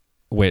could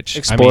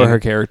explore her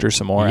character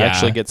some more,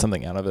 actually get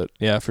something out of it.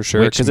 Yeah, for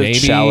sure. Because it's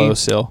shallow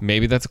still.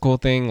 Maybe that's a cool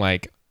thing.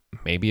 Like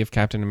maybe if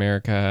Captain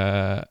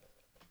America,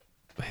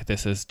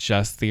 this is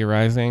just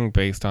theorizing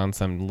based on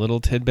some little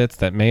tidbits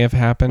that may have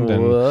happened.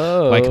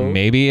 Whoa. And like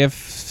maybe if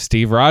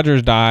Steve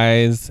Rogers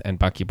dies and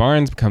Bucky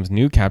Barnes becomes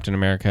new Captain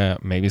America,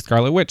 maybe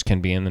Scarlet Witch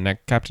can be in the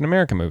next Captain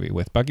America movie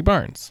with Bucky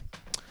Barnes.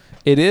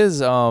 It is,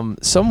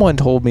 someone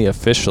told me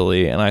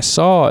officially, and I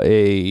saw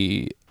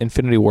a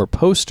Infinity War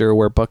poster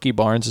where Bucky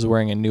Barnes is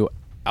wearing a new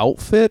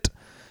outfit,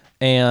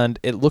 and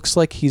it looks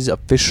like he's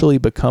officially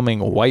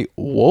becoming White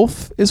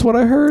Wolf, is what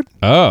I heard.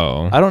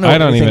 Oh. I don't know. I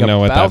don't even know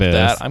what that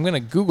is. I'm going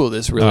to Google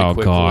this really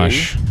quickly. Oh,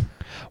 gosh.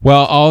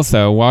 Well,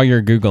 also, while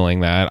you're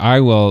Googling that, I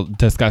will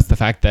discuss the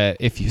fact that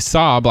if you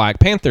saw Black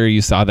Panther,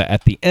 you saw that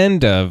at the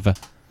end of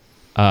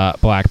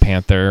Black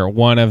Panther,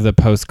 one of the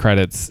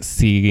post-credits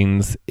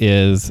scenes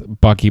is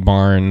Bucky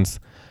Barnes.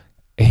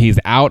 He's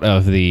out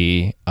of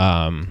the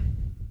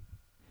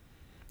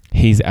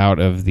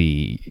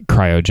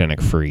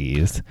cryogenic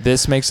freeze.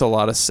 This makes a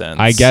lot of sense.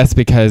 I guess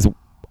because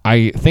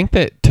I think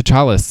that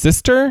T'Challa's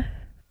sister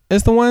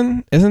is the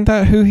one. Isn't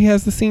that who he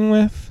has the scene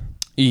with?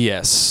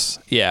 Yes.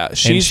 Yeah.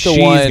 She's the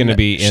one. Gonna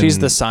be she's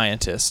the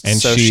scientist. And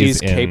so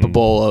she's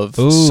capable of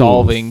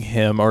solving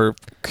him or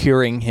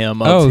curing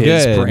him of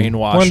his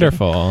brainwashing.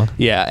 Wonderful.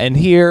 Yeah. And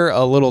here,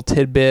 a little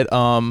tidbit.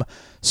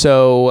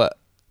 So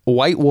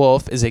White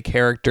Wolf is a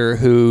character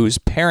whose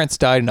parents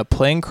died in a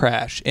plane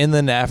crash in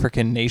an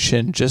African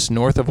nation just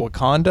north of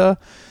Wakanda.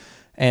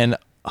 And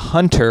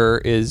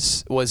Hunter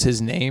was his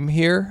name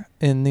here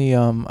in the,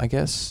 I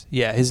guess.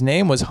 Yeah. His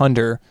name was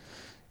Hunter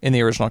in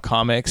the original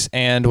comics,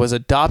 and was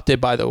adopted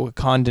by the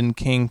Wakandan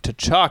king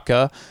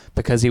T'Chaka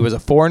because he was a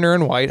foreigner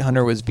and white.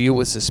 Hunter was viewed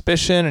with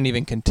suspicion and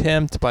even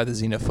contempt by the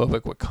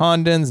xenophobic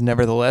Wakandans.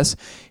 Nevertheless,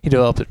 he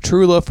developed a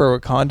true love for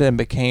Wakanda and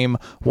became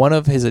one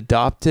of his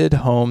adopted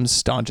home's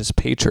staunchest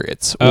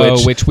patriots.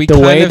 Which we the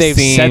way they've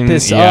set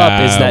this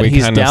up is that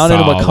he's down in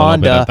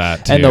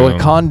Wakanda, and the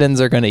Wakandans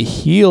are going to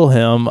heal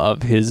him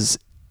of his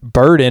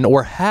burden,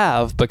 or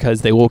have,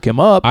 because they woke him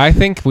up. I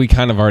think we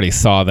kind of already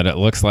saw that it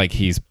looks like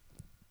he's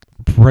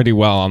pretty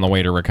well on the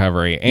way to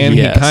recovery, and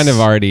he kind of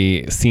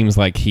already seems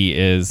like he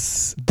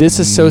is this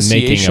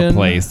association making a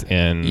place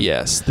in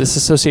this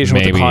association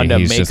with Wakanda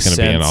he's makes just going to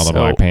sense. Be in all the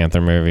Black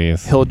Panther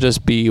movies. He'll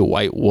just be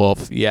White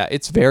Wolf. Yeah,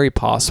 it's very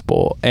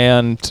possible.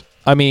 And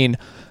I mean,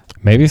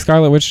 maybe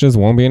Scarlet Witch just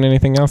won't be in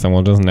anything else, and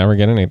we'll just never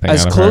get anything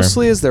as out of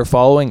closely as they're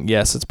following.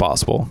 Yes, it's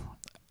possible.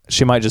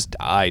 She might just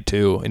die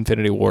too.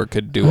 Infinity War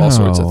could do all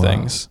sorts of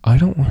things. I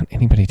don't want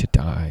anybody to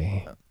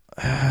die.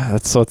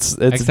 It's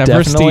except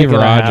for Steve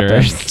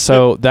Rogers.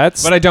 So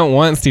that's but I don't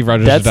want Steve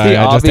Rogers to die. The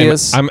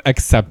obvious. I'm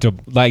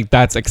acceptable. Like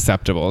that's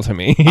acceptable to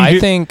me. I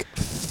think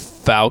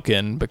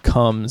Falcon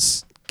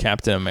becomes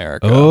Captain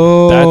America.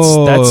 Oh.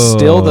 That's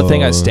still the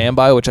thing I stand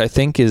by, which I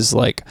think is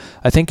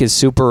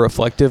super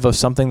reflective of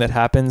something that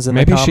happens in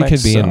the comics. Maybe she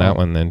could be in that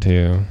one then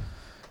too.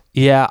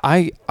 Yeah,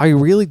 I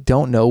really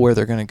don't know where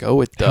they're going to go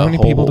with the How many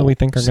people do we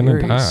think are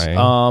going to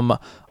die?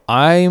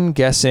 I'm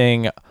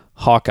guessing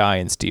Hawkeye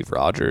and Steve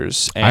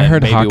Rogers, and I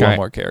heard maybe Hawkeye, one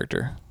more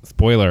character.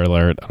 Spoiler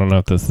alert. I don't know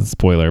if this is a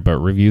spoiler, but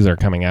reviews are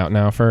coming out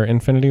now for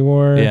Infinity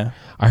War. Yeah.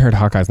 I heard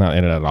Hawkeye's not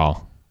in it at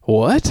all.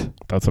 What?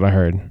 That's what I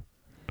heard.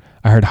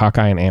 I heard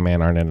Hawkeye and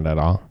Ant-Man aren't in it at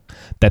all.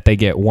 That they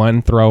get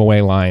one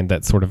throwaway line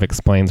that sort of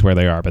explains where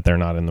they are, but they're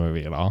not in the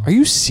movie at all. Are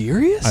you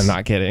serious? I'm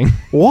not kidding.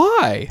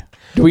 Why?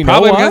 Do we know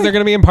Probably why? because they're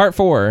going to be in part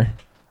 4.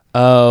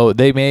 Oh,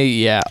 they may,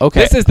 yeah.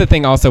 Okay. This is the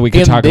thing also we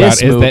could talk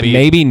about is that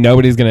maybe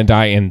nobody's going to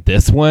die in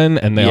this one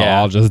and they'll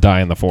all just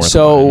die in the 4th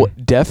So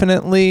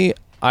definitely,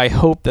 I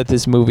hope that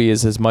this movie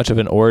is as much of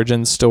an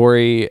origin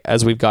story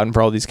as we've gotten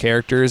for all these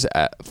characters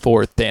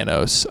for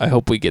Thanos. I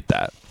hope we get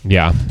that.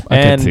 Yeah,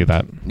 I could see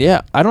that.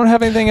 Yeah, I don't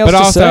have anything else to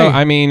say. But also,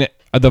 I mean,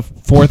 the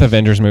 4th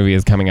Avengers movie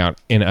is coming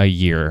out in a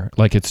year.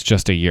 Like, it's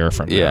just a year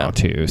from now,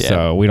 too. Yeah.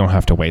 So we don't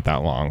have to wait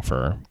that long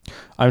for...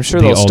 I'm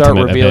sure they'll start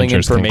revealing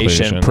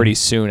information pretty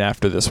soon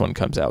after this one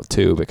comes out,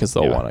 too, because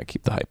they'll want to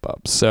keep the hype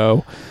up.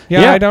 So,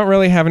 yeah, I don't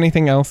really have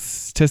anything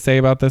else to say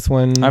about this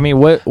one. I mean,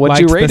 what'd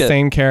you rate it? The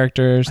same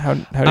characters. How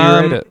do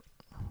you rate it?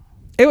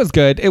 It was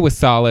good. It was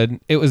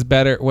solid. It was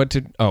better. It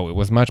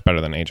was much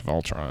better than Age of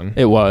Ultron.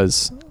 It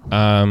was.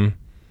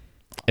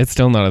 It's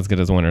still not as good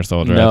as Winter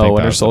Soldier. No, I think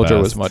Winter Soldier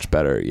was much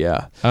better.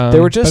 Yeah, but it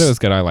was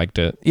good. I liked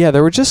it. Yeah,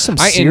 there were just some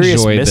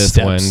serious enjoyed missteps.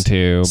 This one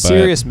too. But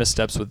serious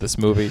missteps with this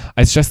movie.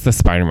 It's just the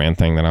Spider-Man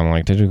thing that I'm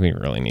like, did we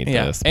really need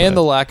this? And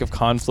the lack of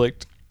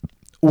conflict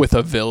with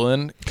a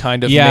villain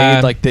kind of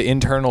made like the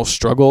internal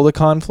struggle, the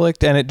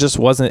conflict, and it just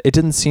wasn't. It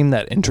didn't seem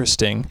that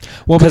interesting.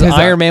 Well, because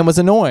Iron Man was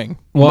annoying.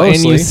 Well,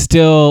 mostly. And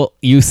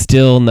you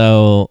still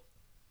know.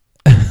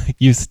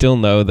 You still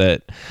know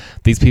that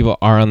these people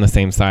are on the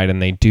same side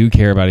and they do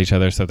care about each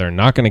other, so they're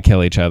not going to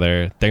kill each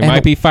other. They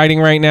might be fighting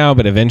right now,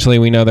 but eventually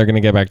we know they're going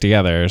to get back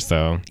together.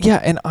 So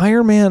yeah, and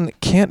Iron Man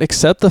can't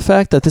accept the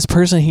fact that this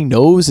person he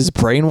knows is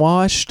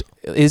brainwashed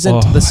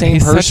isn't the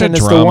same person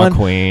as the one.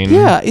 Queen.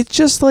 Yeah, it's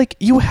just like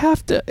you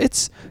have to.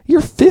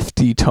 You're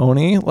 50,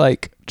 Tony.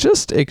 Like,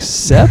 just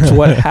accept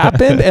what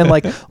happened and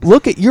like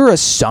look at. You're a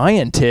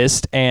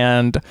scientist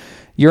and.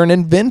 You're an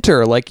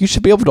inventor. Like, you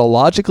should be able to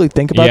logically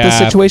think about this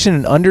situation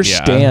and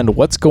understand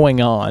what's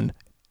going on.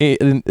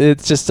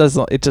 It just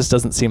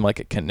doesn't seem like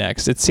it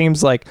connects. It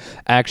seems like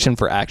action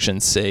for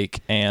action's sake.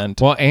 And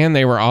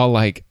they were all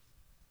like,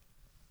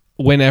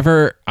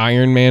 whenever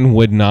Iron Man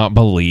would not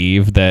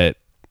believe that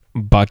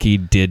Bucky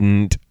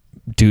didn't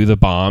do the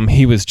bomb,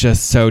 he was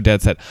just so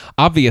dead set.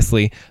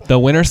 Obviously, the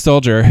Winter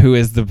Soldier, who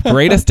is the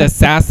greatest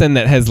assassin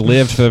that has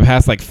lived for the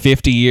past like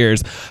 50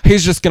 years,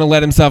 he's just gonna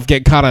let himself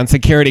get caught on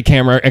security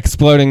camera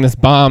exploding this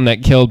bomb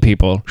that killed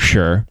people.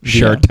 Sure,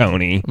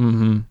 Tony.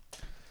 Mm-hmm.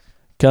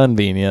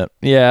 Convenient.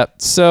 Yeah.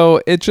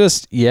 So it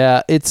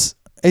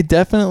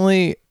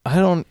definitely.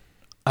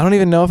 I don't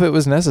even know if it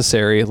was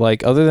necessary,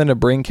 like, other than to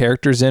bring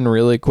characters in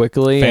really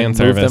quickly and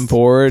move them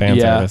forward.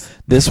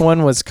 This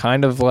one was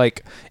kind of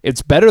like,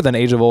 it's better than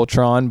Age of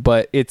Ultron,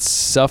 but it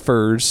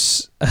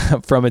suffers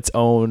from its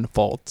own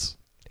faults.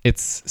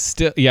 It's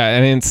still,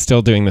 and it's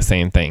still doing the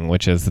same thing,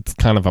 which is it's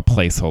kind of a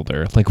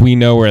placeholder. Like, we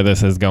know where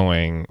this is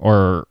going,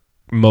 or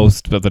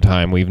most of the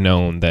time we've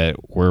known that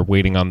we're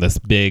waiting on this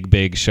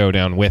big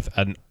showdown with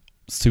a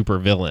super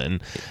villain,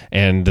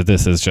 and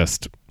this is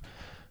just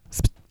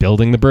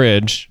building the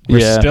bridge.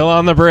 We're still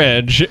on the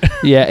bridge.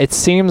 Yeah, it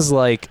seems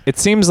like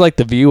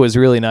the view was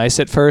really nice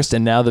at first,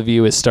 and now the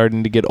view is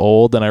starting to get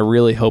old, and I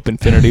really hope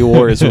Infinity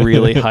War is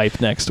really hyped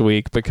next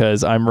week,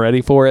 because I'm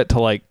ready for it to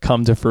like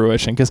come to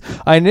fruition. Because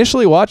I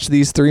initially watched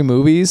these 3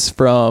 movies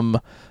from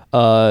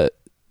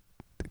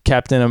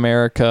Captain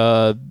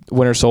America,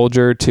 Winter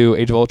Soldier to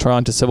Age of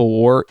Ultron to Civil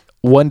War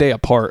one day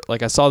apart.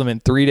 Like, I saw them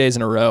in 3 days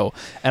in a row,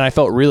 and I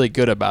felt really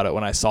good about it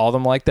when I saw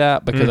them like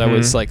that, because I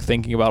was like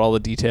thinking about all the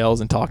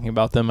details and talking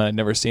about them, and I'd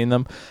never seen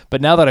them.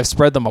 But now that I've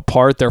spread them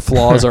apart, their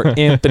flaws are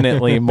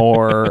infinitely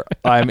more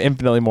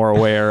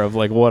aware of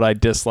like what I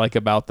dislike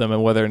about them,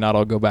 and whether or not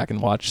I'll go back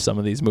and watch some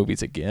of these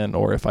movies again,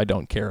 or if I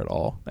don't care at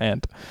all.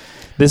 And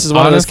this is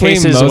one of those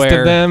cases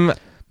where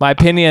my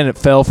opinion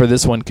fell for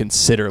this one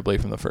considerably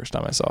from the first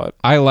time I saw it.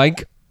 I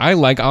like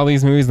all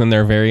these movies, and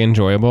they're very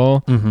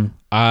enjoyable.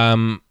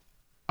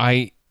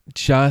 I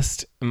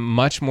just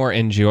much more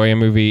enjoy a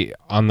movie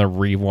on the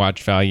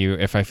rewatch value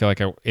if I feel like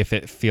if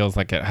it feels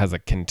like it has a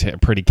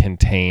pretty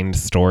contained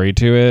story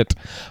to it.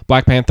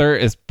 Black Panther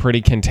is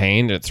pretty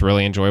contained. It's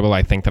really enjoyable.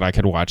 I think that I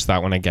could watch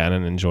that one again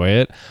and enjoy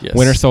it. Yes.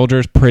 Winter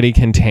Soldier's pretty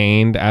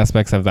contained.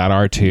 Aspects of that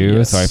are too.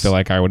 Yes. So I feel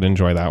like I would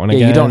enjoy that one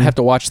again. You don't have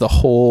to watch the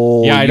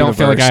whole I don't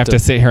feel like I have to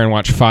sit here and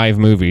watch 5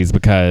 movies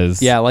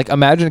because... Yeah, like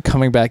imagine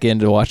coming back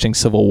into watching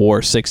Civil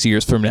War 6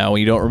 years from now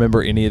when you don't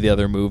remember any of the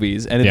other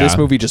movies. And this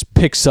movie just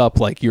picks up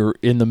like you're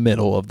in the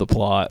middle of the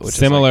plot. Which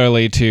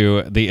similarly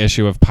to the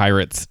issue of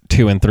Pirates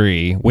 2 and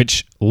 3,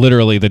 which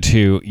literally the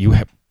two,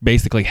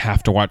 basically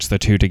have to watch the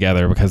two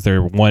together because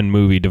they're one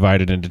movie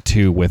divided into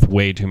two with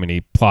way too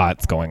many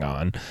plots going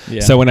on.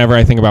 Yeah. So whenever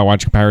I think about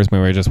watching a Pirates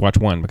movie, I just watch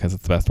one because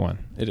it's the best one.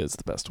 It is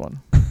the best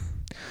one.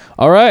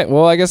 All right.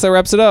 Well, I guess that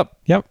wraps it up.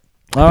 Yep.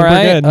 All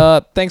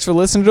right. Thanks for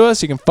listening to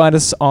us. You can find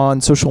us on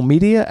social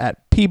media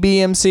at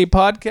PBMC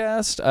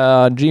Podcast,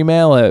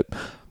 Gmail at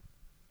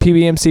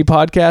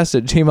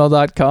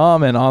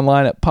pbmcpodcast@gmail.com, and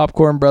online at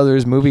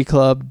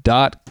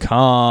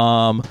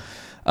popcornbrothersmovieclub.com.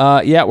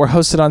 We're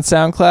hosted on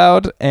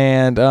SoundCloud,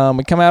 and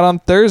we come out on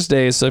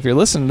Thursdays. So if you're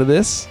listening to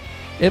this,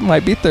 it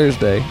might be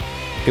Thursday.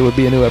 It would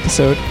be a new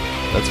episode.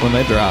 That's when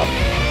they drop.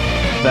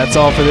 That's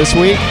all for this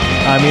week.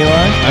 I'm Eli.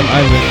 I'm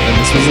Isaac.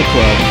 And this was The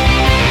Club.